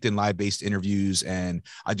 LinkedIn Live based interviews, and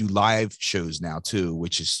I do live shows now too,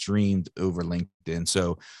 which is streamed over LinkedIn.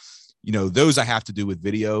 So, those I have to do with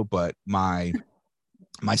video, but my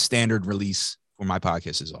standard release for my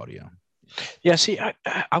podcast is audio. Yeah. See, I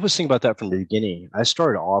was thinking about that from the beginning. I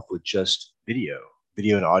started off with just video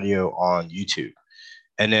and audio on YouTube.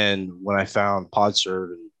 And then when I found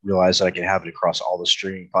PodServe and realized that I could have it across all the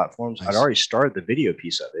streaming platforms, I'd already started the video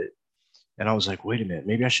piece of it. And I was like, wait a minute,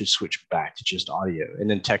 maybe I should switch back to just audio. And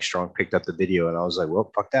then TechStrong picked up the video, and I was like,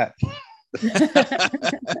 well, fuck that.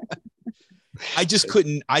 I just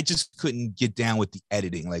couldn't get down with the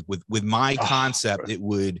editing. Like with my concept, it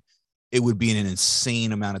would be an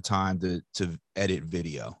insane amount of time to edit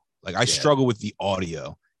video. Like I struggle with the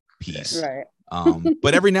audio piece. Right.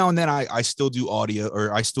 But every now and then I still do audio,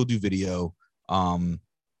 or I still do video.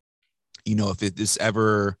 If it is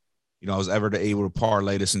ever, I was ever able to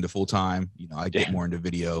parlay this into full time, I get more into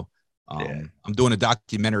video. I'm doing a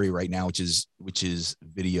documentary right now, which is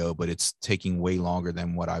video, but it's taking way longer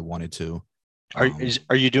than what I wanted to.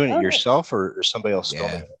 Are you doing it yourself or somebody else?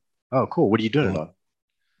 Yeah. Oh, cool. What are you doing it on?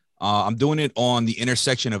 I'm doing it on the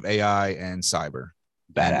intersection of AI and cyber.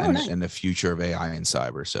 Badass. And the future of AI and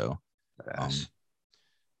cyber. So,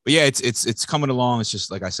 but yeah, it's coming along. It's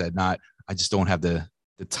just like I said, I just don't have the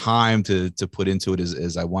time to put into it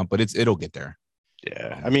as I want, but it'll get there.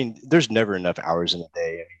 Yeah. I mean, there's never enough hours in a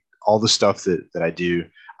day. I mean, all the stuff that I do,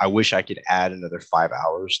 I wish I could add another 5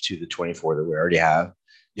 hours to the 24 that we already have.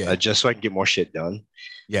 Yeah. Just so I can get more shit done.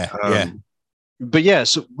 Yeah. But yeah,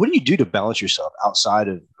 so what do you do to balance yourself outside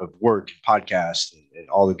of work and podcasts and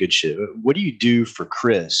all the good shit? What do you do for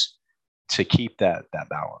Chris to keep that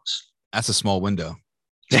balance? That's a small window.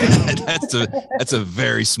 that's a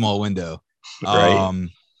very small window. Right.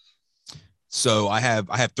 So I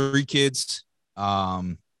have 3 kids.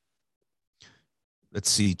 Let's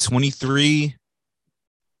see, 23,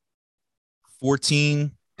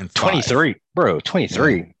 14, and 5. 23, bro.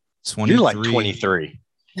 23. Yeah, 23. You're like 23.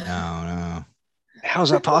 No. How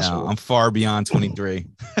is that possible? No, I'm far beyond 23.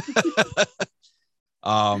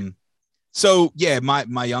 So yeah,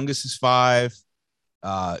 my youngest is 5.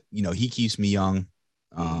 He keeps me young.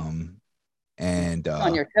 And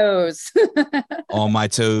on your toes. On my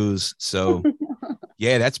toes. So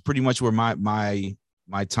yeah, that's pretty much where my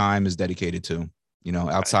time is dedicated to.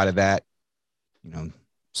 Outside of that,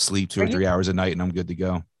 sleep 2 or 3 hours a night and I'm good to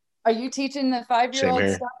go. Are you teaching the 5-year-old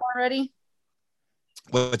stuff already?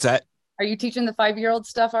 What's that? Are you teaching the 5-year-old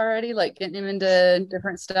stuff already? Like getting him into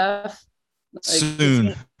different stuff? Like,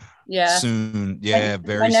 soon. Yeah. Soon. Yeah,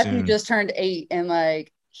 very soon. My nephew just turned 8 and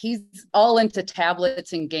like he's all into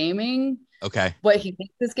tablets and gaming. Okay. What he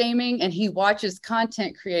thinks is gaming, and he watches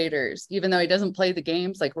content creators, even though he doesn't play the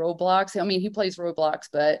games like Roblox. I mean, he plays Roblox,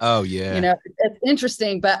 but oh yeah, it's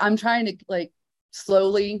interesting. But I'm trying to like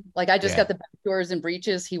slowly, like I just got the backdoors and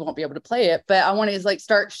breaches. He won't be able to play it, but I want to like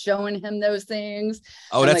start showing him those things.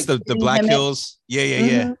 Oh, that's like, the Black Hills.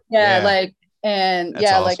 Yeah. Like, and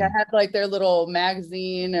that's awesome. like I have like their little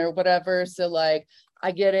magazine or whatever. So like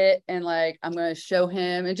I get it, and like I'm gonna show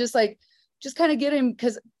him and just kind of get him,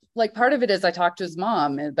 because like part of it is I talked to his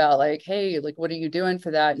mom about like, hey, like, what are you doing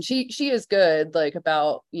for that? And she is good, like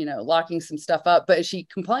about, locking some stuff up, but she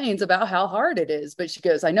complains about how hard it is. But she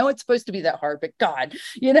goes, I know it's supposed to be that hard, but God,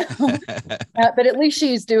 but at least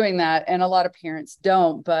she's doing that. And a lot of parents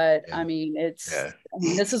don't, but I mean,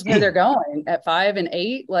 this is where they're going at 5 and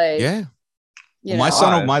 8. Like, my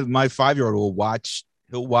son, my 5-year-old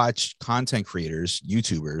he'll watch content creators,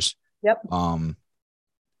 YouTubers. Yep.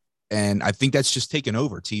 And I think that's just taken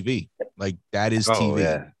over TV. Like that is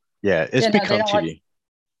TV. Yeah. It's become TV.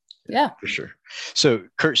 Yeah, for sure. So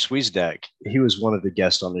Kurt Swiesdak, he was one of the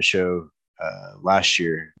guests on the show last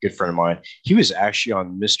year. Good friend of mine. He was actually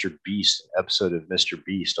on Mr. Beast, episode of Mr.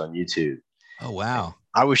 Beast on YouTube. Oh wow!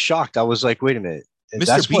 I was shocked. I was like, wait a minute.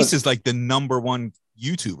 Mr. Beast is like the #1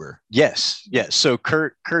 YouTuber. Yes. So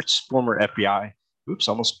Kurt's former FBI. Oops,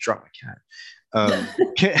 almost dropped my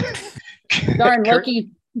cat. Darn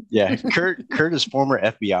lucky. Yeah, Kurt is former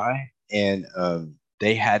FBI, and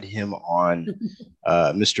they had him on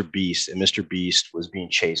Mr. Beast, and Mr. Beast was being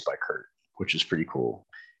chased by Kurt, which is pretty cool.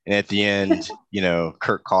 And at the end,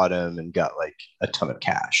 Kurt caught him and got like a ton of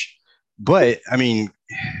cash. But I mean,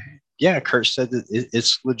 yeah, Kurt said that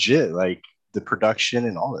it's legit. Like the production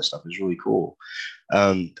and all that stuff is really cool.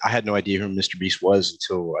 I had no idea who Mr. Beast was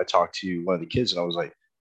until I talked to one of the kids, and I was like,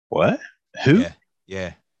 "What? Who?"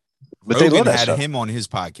 Yeah. But Rogan had him on his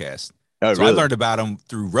podcast. Oh, so really? I learned about him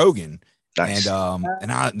through Rogan. Nice. And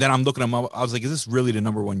then I'm looking him up. I was like, is this really the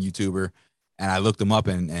 #1 YouTuber? And I looked him up,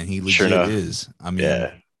 and he legit is. I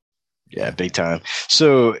mean, yeah, big time.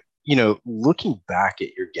 So, looking back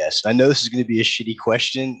at your guests, I know this is going to be a shitty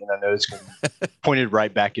question, and I know it's going to be pointed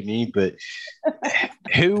right back at me, but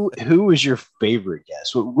who was your favorite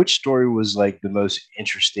guest? Which story was like the most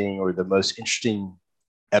interesting, or the most interesting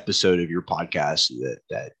episode of your podcast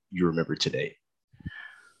that you remember today?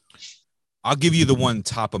 I'll give you the one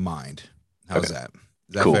top of mind. How's that?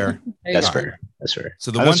 Is that fair? That's fair.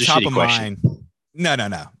 So the one top of mind. No.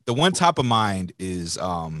 The one top of mind is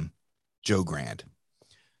Joe Grand.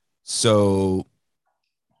 So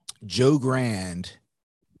Joe Grand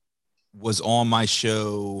was on my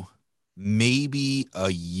show maybe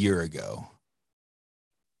a year ago.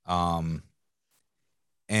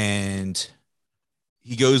 And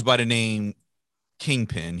he goes by the name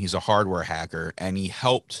Kingpin. He's a hardware hacker, and he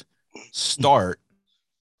helped start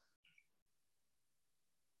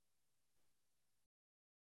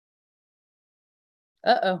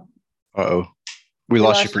we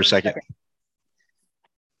lost you for a second.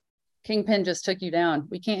 Kingpin just took you down.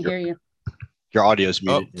 We can't hear you. Your audio's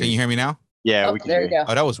muted. Can you hear me now? Yeah, we can. There you go.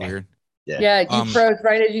 Oh, that was weird. Yeah, you froze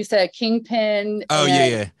right as you said Kingpin. Oh,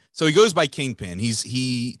 yeah. So he goes by Kingpin.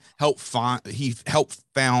 He helped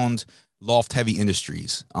found Loft Heavy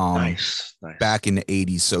Industries. Nice. Back in the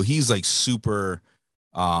 80s. So he's like super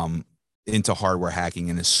into hardware hacking,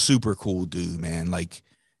 and a super cool dude, man. Like,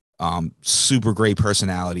 super great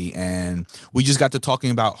personality. And we just got to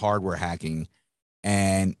talking about hardware hacking.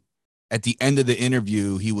 And at the end of the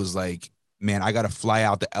interview, he was like, man, I got to fly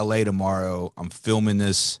out to LA tomorrow. I'm filming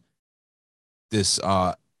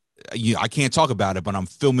I can't talk about it, but I'm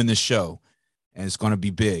filming this show and it's going to be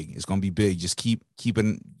big. It's going to be big. Just keep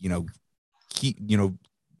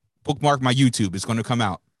bookmark my YouTube. It's going to come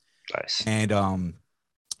out. Nice. And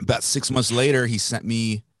about 6 months later, he sent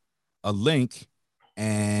me a link,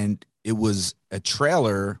 and it was a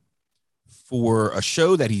trailer for a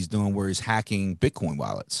show that he's doing where he's hacking Bitcoin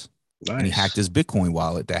wallets. Nice. And he hacked his Bitcoin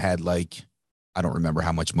wallet that had, like, I don't remember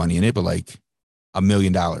how much money in it, but like $1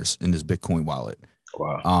 million in this Bitcoin wallet.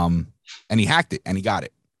 Wow. And he hacked it and he got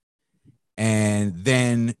it. And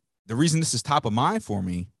then the reason this is top of mind for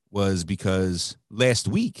me was because last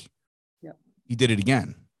week he did it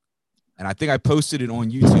again. And I think I posted it on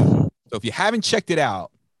YouTube. So if you haven't checked it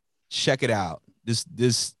out, check it out.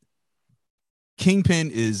 This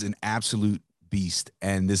Kingpin is an absolute beast.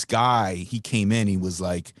 And this guy, he came in, he was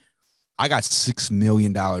like, I got $6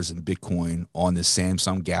 million in Bitcoin on the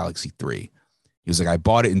Samsung Galaxy 3. He was like, I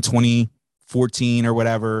bought it in 2014 or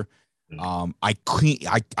whatever. I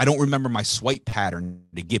don't remember my swipe pattern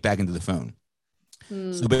to get back into the phone.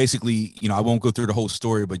 So basically, I won't go through the whole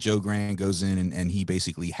story, but Joe Grant goes in and he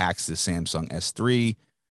basically hacks the Samsung S3,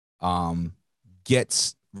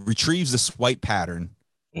 retrieves the swipe pattern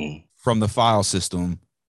from the file system.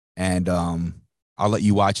 And I'll let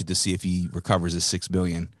you watch it to see if he recovers his $6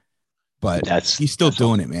 million. But he's still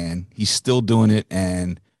doing it, man. He's still doing it.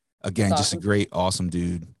 And again, just a great, awesome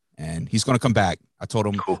dude. And he's going to come back. I told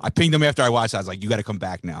him, cool. I pinged him after I watched. I was like, you got to come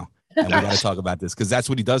back now. And we got to talk about this. Cause that's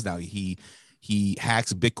what he does now. He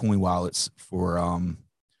hacks Bitcoin wallets for,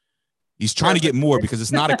 he's trying to get more because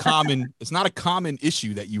it's not a common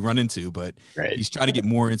issue that you run into, but he's trying to get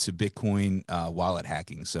more into Bitcoin wallet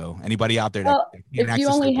hacking. So anybody out there that if you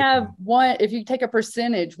only have if you take a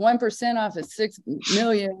percentage, 1% off of 6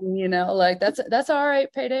 million, like that's all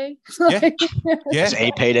right. Payday. Yeah. It's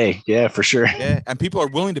a payday. Yeah, for sure. Yeah. And people are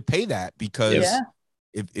willing to pay that because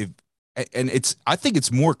I think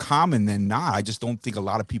it's more common than not. I just don't think a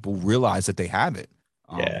lot of people realize that they have it.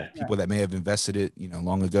 People that may have invested it,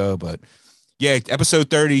 long ago, but yeah, episode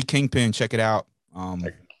 30, Kingpin, check it out.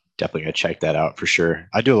 Definitely gonna check that out for sure.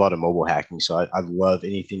 I do a lot of mobile hacking, so I love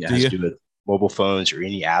anything that has to do with mobile phones or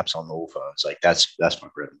any apps on mobile phones. Like that's my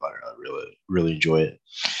bread and butter. I really enjoy it.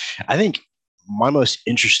 I think my most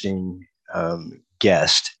interesting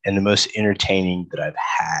guest and the most entertaining that I've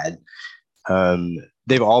had,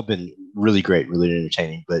 they've all been really great, really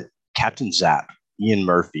entertaining, but Captain Zap, Ian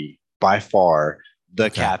Murphy, by far the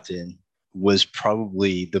captain, was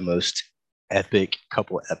probably the most epic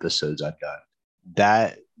couple episodes I've done.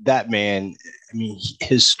 That man, I mean,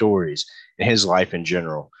 his stories and his life in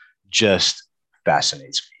general just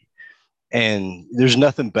fascinates me. And there's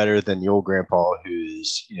nothing better than the old grandpa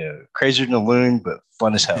who's, crazier than a loon, but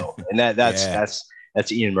fun as hell. And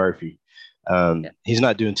that's Ian Murphy. He's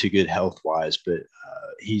not doing too good health wise, but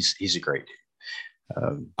he's a great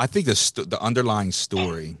dude. I think the underlying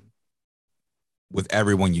story with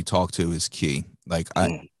everyone you talk to is key. Like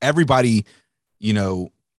everybody,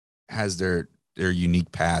 has their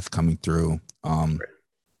unique path coming through.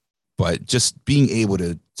 But just being able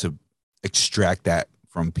to extract that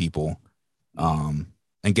from people,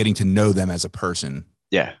 and getting to know them as a person.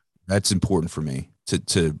 Yeah. That's important for me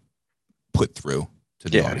to put through to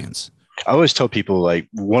the audience. I always tell people, like,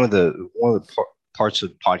 one of the parts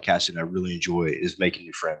of podcasting I really enjoy is making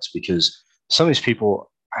new friends, because some of these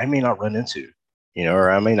people I may not run into,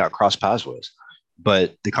 or I may not cross paths with,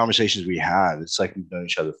 but the conversations we have, it's like we've known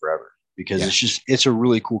each other forever, because it's a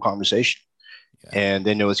really cool conversation, and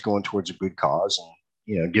they know it's going towards a good cause,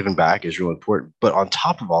 and giving back is really important. But on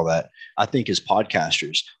top of all that, I think as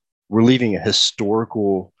podcasters, we're leaving a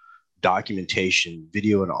historical documentation,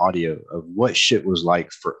 video and audio of what shit was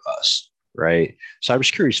like for us, right?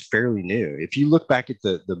 Cybersecurity is fairly new. If you look back at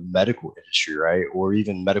the medical industry, right, or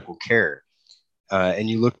even medical care, and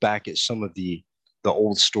you look back at some of the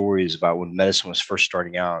old stories about when medicine was first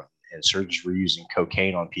starting out and surgeons were using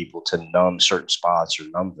cocaine on people to numb certain spots or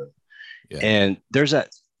numb them. And there's that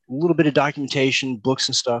little bit of documentation, books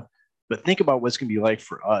and stuff. But think about what's going to be like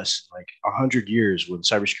for us, like 100 years when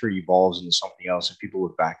cybersecurity evolves into something else, and people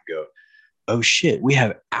look back and go, oh shit, we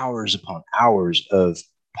have hours upon hours of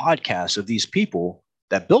podcasts of these people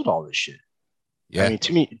that built all this shit. I mean,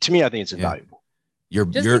 to me, I think it's invaluable. You're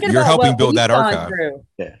helping build that archive.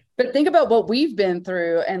 But think about what we've been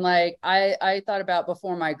through. And like, I thought about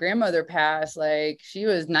before my grandmother passed, like she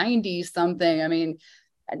was 90 something. I mean,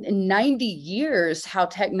 in 90 years, how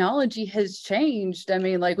technology has changed. I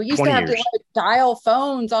mean, like we used to 20 have to years. like dial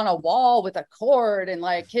phones on a wall with a cord, and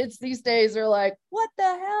like kids these days are like, what the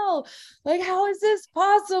hell? Like, how is this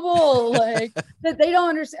possible? Like that they don't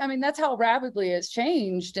understand. I mean, that's how rapidly it's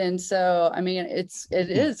changed. And so, I mean, it's going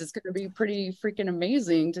to be pretty freaking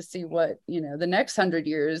amazing to see what, the next 100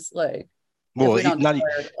 years, like if Well, we don't not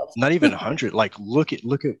destroy ourselves. not even 100. Like look at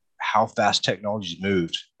how fast technology's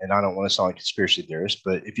moved. And I don't want to sound like a conspiracy theorist,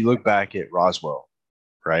 but if you look back at Roswell,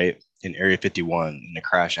 right, in Area 51, and the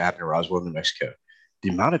crash that happened in Roswell, New Mexico, the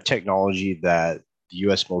amount of technology that the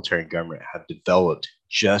U.S. military and government have developed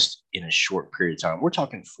just in a short period of time, we're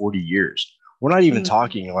talking 40 years. We're not even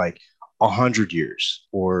talking like 100 years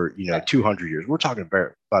or 200 years. We're talking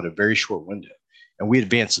about a very short window, and we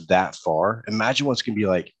advanced that far. Imagine what's going to be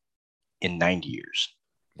like in 90 years.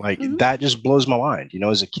 Like that just blows my mind.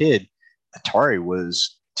 As a kid, Atari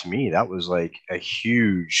was, to me, that was like a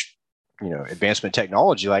huge, advancement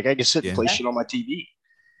technology. Like I could sit and play shit on my TV,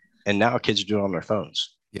 and now kids are doing it on their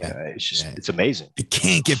phones. Yeah, it's just it's amazing. It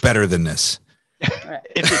can't get better than this.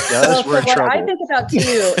 If it does, we're in what trouble. I think about too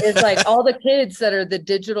is like all the kids that are the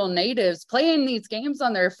digital natives playing these games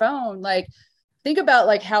on their phone. Like, think about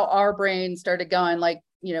like how our brain started going, like,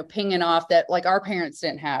 pinging off that like our parents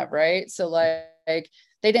didn't have, right? So like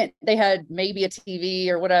they had maybe a TV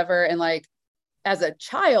or whatever, and like as a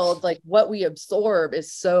child, like what we absorb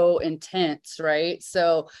is so intense, right?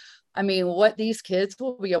 So I mean, what these kids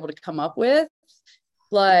will be able to come up with,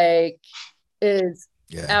 like, is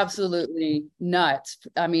absolutely nuts.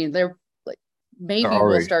 I mean, they're like, maybe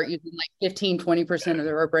we'll start using like 15-20% of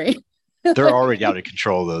their brain. They're already out of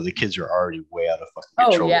control, though. The kids are already way out of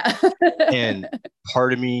fucking control. Oh, yeah. And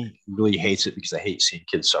part of me really hates it because I hate seeing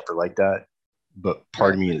kids suffer like that. But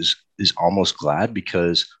part of me is almost glad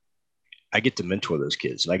because I get to mentor those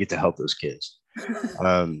kids and I get to help those kids.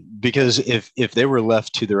 Because if they were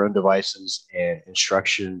left to their own devices and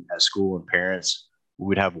instruction at school and parents, we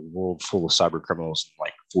would have a world full of cyber criminals in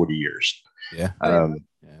like 40 years. Yeah.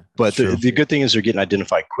 But the good thing is they're getting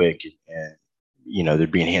identified quick, and they're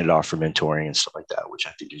being handed off for mentoring and stuff like that, which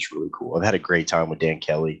I think is really cool. I've had a great time with Dan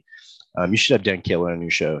Kelly. You should have Dan Kelly on your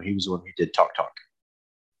show. He was the one who did Talk.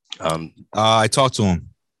 I talked to him.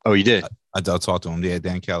 Oh, you did? I talked to him. Yeah,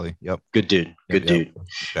 Dan Kelly. Yep. Good dude. Good dude.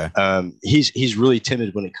 Okay. He's really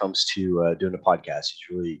timid when it comes to doing a podcast. He's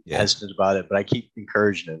really hesitant about it, but I keep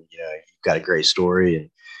encouraging him. You've got a great story, and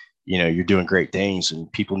you're doing great things,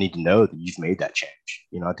 and people need to know that you've made that change.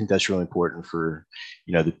 I think that's really important for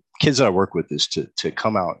the kids that I work with, is to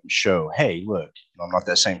come out and show, hey, look, I'm not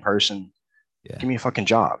that same person. Give me a fucking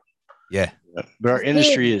job. Yeah. But our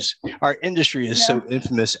industry is so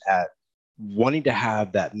infamous at wanting to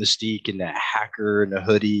have that mystique and that hacker and a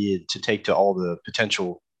hoodie to take to all the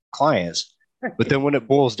potential clients. But then when it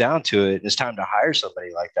boils down to it, and it's time to hire somebody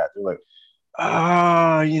like that, they're like,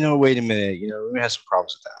 wait a minute, we have some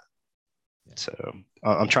problems with that. So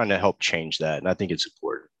I'm trying to help change that, and I think it's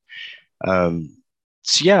important.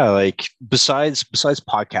 So yeah, like besides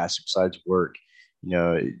podcasting, besides work,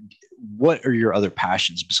 what are your other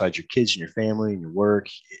passions besides your kids and your family and your work?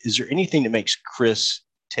 Is there anything that makes Chris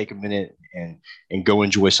take a minute and go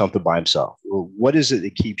enjoy something by himself? Or what is it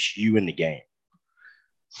that keeps you in the game?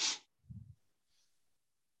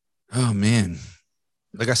 Oh man,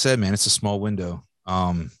 like I said, man, it's a small window.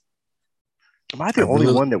 Am I the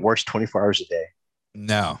only one that works 24 hours a day?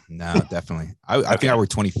 No, definitely. I think I work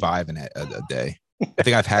 25 in a day. I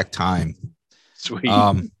think I've hacked time. Sweet.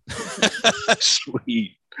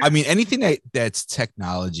 Sweet. I mean, anything that's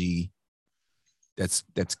technology, that's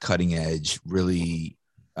cutting edge, really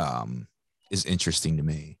is interesting to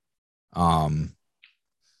me. I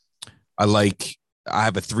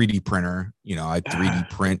have a 3D printer. I 3D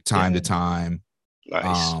print time to time.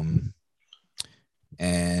 Nice.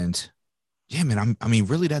 And yeah, man,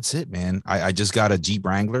 really that's it, man. I just got a Jeep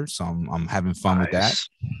Wrangler, so I'm having fun with that.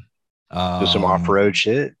 Do some off-road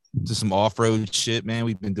shit. To some off-road shit, man.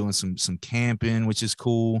 We've been doing some camping, which is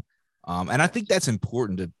cool. And I think that's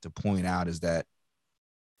important to point out, is that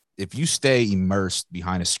if you stay immersed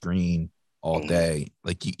behind a screen all day,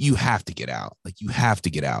 like you have to get out. Like you have to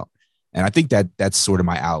get out. And I think that's sort of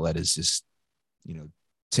my outlet, is just,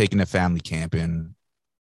 taking the family camping,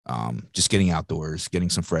 just getting outdoors, getting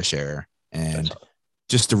some fresh air, and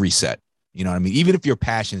just to reset. You know what I mean? Even if your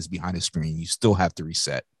passion is behind the screen, you still have to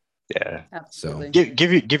reset. Yeah, absolutely. So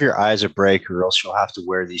give your eyes a break, or else you'll have to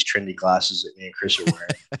wear these trendy glasses that me and Chris are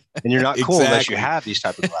wearing, and you're not cool unless you have these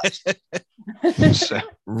type of glasses.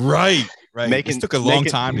 Right. Right. This took a long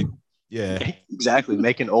time to, yeah. Exactly.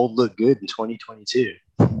 Making old look good in 2022.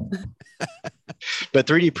 But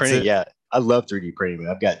 3D printing, yeah, I love 3D printing.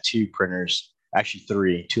 I've got 2 printers, actually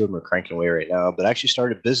 3. 2 of them are cranking away right now. But I actually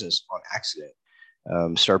started a business on accident.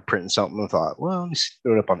 Started printing something and thought, well, let me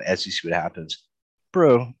throw it up on Etsy, see what happens.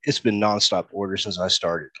 Bro, it's been nonstop orders since I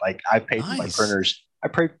started. Like I paid for my printers.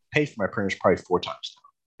 Paid for my printers probably 4 times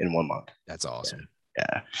now in 1 month. That's awesome.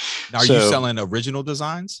 Yeah. Now, are you selling original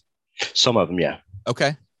designs? Some of them, yeah.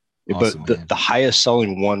 Okay. Awesome, but the highest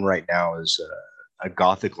selling one right now is a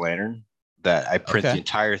Gothic lantern that I print the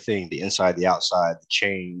entire thing, the inside, the outside, the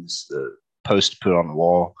chains, the post to put on the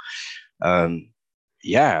wall.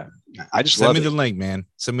 Yeah, I just send me the link, man.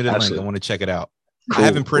 Send me the link. I want to check it out. Cool, I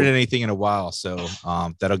haven't printed anything in a while, so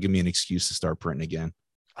that'll give me an excuse to start printing again.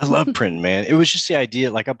 I love printing, man. It was just the idea.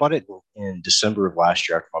 Like I bought it in December of last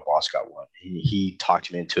year after my boss got one. He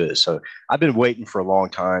talked me into it. So I've been waiting for a long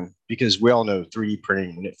time because we all know 3D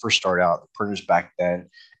printing when it first started out, the printers back then.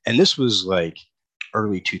 And this was like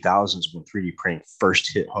early 2000s when 3D printing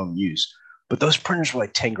first hit home use. But those printers were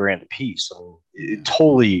like 10 grand a piece. I mean, it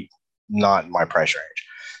totally not my price range.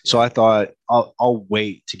 So I thought I'll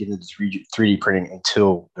wait to get into 3D printing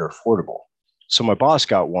until they're affordable. So my boss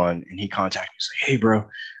got one and he contacted me. He's like, hey, bro,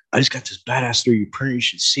 I just got this badass 3D printer. You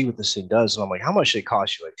should see what this thing does. And I'm like, how much did it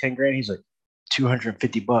cost you? Like 10 grand? He's like,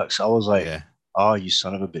 $250. I was like, oh, you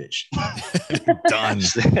son of a bitch. Done.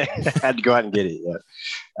 I had to go out and get it.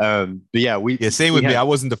 Yeah. But yeah, same with me. I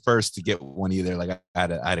wasn't the first to get one either. Like I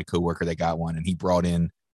had a coworker that got one and he brought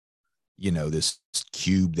in, this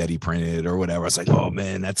cube that he printed or whatever. I was like, oh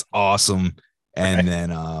man, that's awesome. And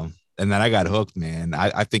then I got hooked, man.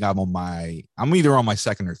 I think I'm either on my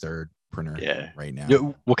second or third printer right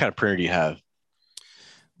now. What kind of printer do you have?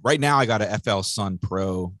 Right now I got a FL Sun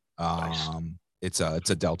Pro. Nice. It's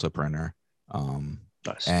a Delta printer.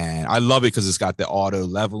 Nice. And I love it because it's got the auto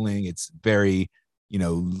leveling. It's very,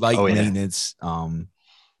 light maintenance.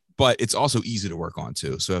 But it's also easy to work on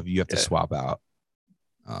too. So if you have to swap out,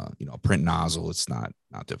 a print nozzle, it's not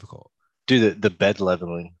difficult. Dude, the bed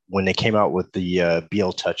leveling, when they came out with the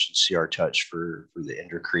BL Touch and CR Touch for the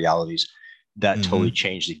Ender Crealities, that totally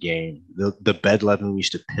changed the game. The bed leveling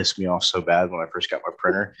used to piss me off so bad when I first got my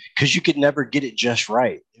printer because you could never get it just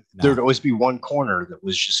right. No. There'd always be one corner that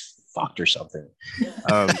was just fucked or something.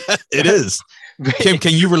 It is. Kim,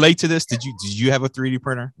 can you relate to this? Did you have a 3D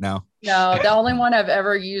printer? No, the only one I've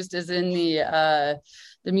ever used is in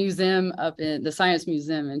the museum up in the Science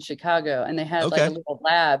Museum in Chicago, and they had like a little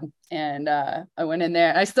lab, and I went in there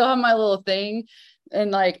and I still have my little thing,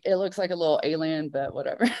 and like it looks like a little alien, but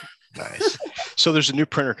whatever. Nice. So there's a new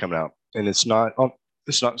printer coming out, and it's not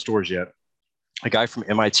in stores yet. A guy from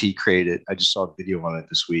MIT created it. I just saw a video on it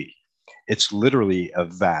this week. It's literally a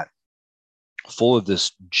vat full of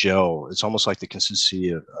this gel. It's almost like the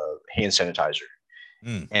consistency of hand sanitizer.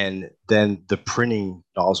 And then the printing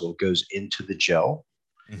nozzle goes into the gel.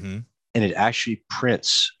 And it actually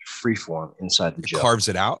prints freeform inside the gel. Carves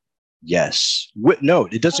it out? Yes. No,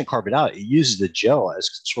 it doesn't carve it out. It uses the gel as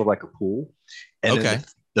sort of like a pool. And then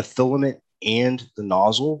the filament and the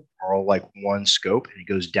nozzle are all like one scope, and it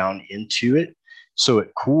goes down into it. So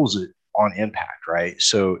it cools it on impact, right?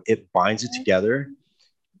 So it binds it together.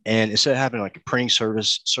 And instead of having like a printing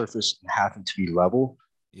surface and having to be level,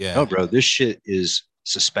 no, bro, this shit is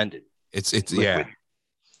suspended. It's liquid.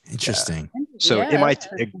 Interesting. Yeah. So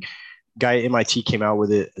a guy at MIT came out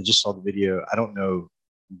with it. I just saw the video. I don't know.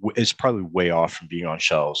 It's probably way off from being on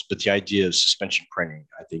shelves, but the idea of suspension printing,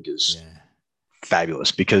 I think, is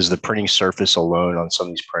fabulous because the printing surface alone on some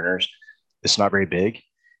of these printers, it's not very big,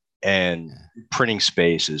 and printing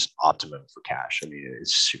space is optimum for cash. I mean,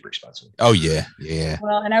 it's super expensive. Oh yeah.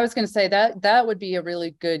 Well, and I was going to say that would be a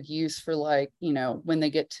really good use for like, when they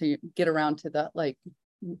get around to that, like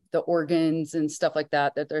the organs and stuff like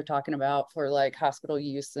that they're talking about for like hospital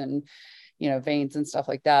use and, veins and stuff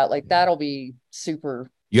like that. Like that'll be super.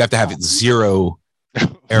 You have to have zero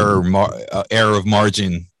error of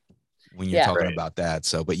margin when you're talking about that.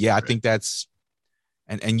 So, but I think that's,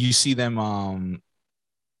 and you see them,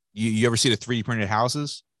 you ever see the 3D printed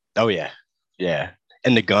houses? Oh yeah. Yeah.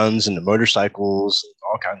 And the guns and the motorcycles, and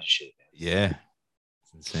all kinds of shit. Yeah.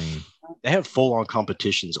 It's insane. They have full on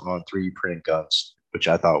competitions on 3D printed guns, which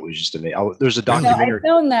I thought was just amazing. There's a documentary. I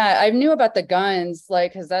found that. I knew about the guns,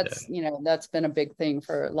 like, because that's, that's been a big thing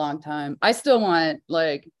for a long time. I still want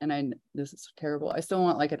this is terrible. I still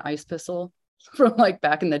want like an ice pistol from like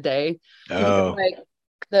back in the day. Oh. Like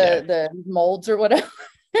the molds or whatever.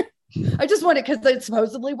 I just want it because it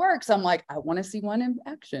supposedly works. I'm like, I want to see one in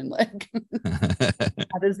action. Like,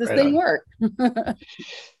 how does this thing work?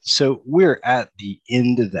 So we're at the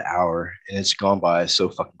end of the hour, and it's gone by so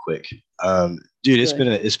fucking quick. Dude,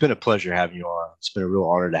 it's been a pleasure having you on. It's been a real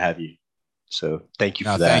honor to have you. So thank you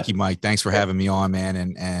for that. Thank you, Mike. Thanks for having me on,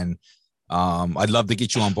 man. And I'd love to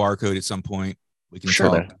get you on Barcode at some point. We can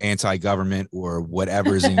talk anti-government or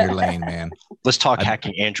whatever is in your lane, man. Let's talk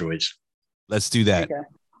hacking androids. Let's do that.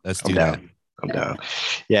 Let's do that. I'm down.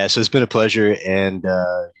 Yeah, so it's been a pleasure. And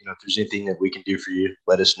if there's anything that we can do for you,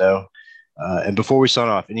 let us know. And before we sign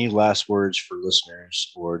off, any last words for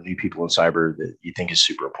listeners or new people in cyber that you think is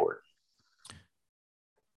super important?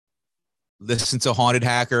 Listen to Haunted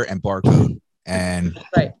Hacker and Barcode, and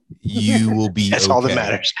you will be. That's okay. all that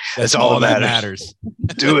matters. That's all that matters.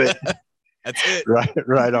 Do it. That's it.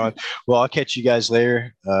 Right on. Well, I'll catch you guys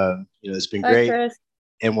later. It's been great,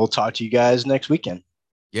 and we'll talk to you guys next weekend.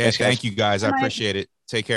 Yeah, thank you guys. I appreciate it. Take care.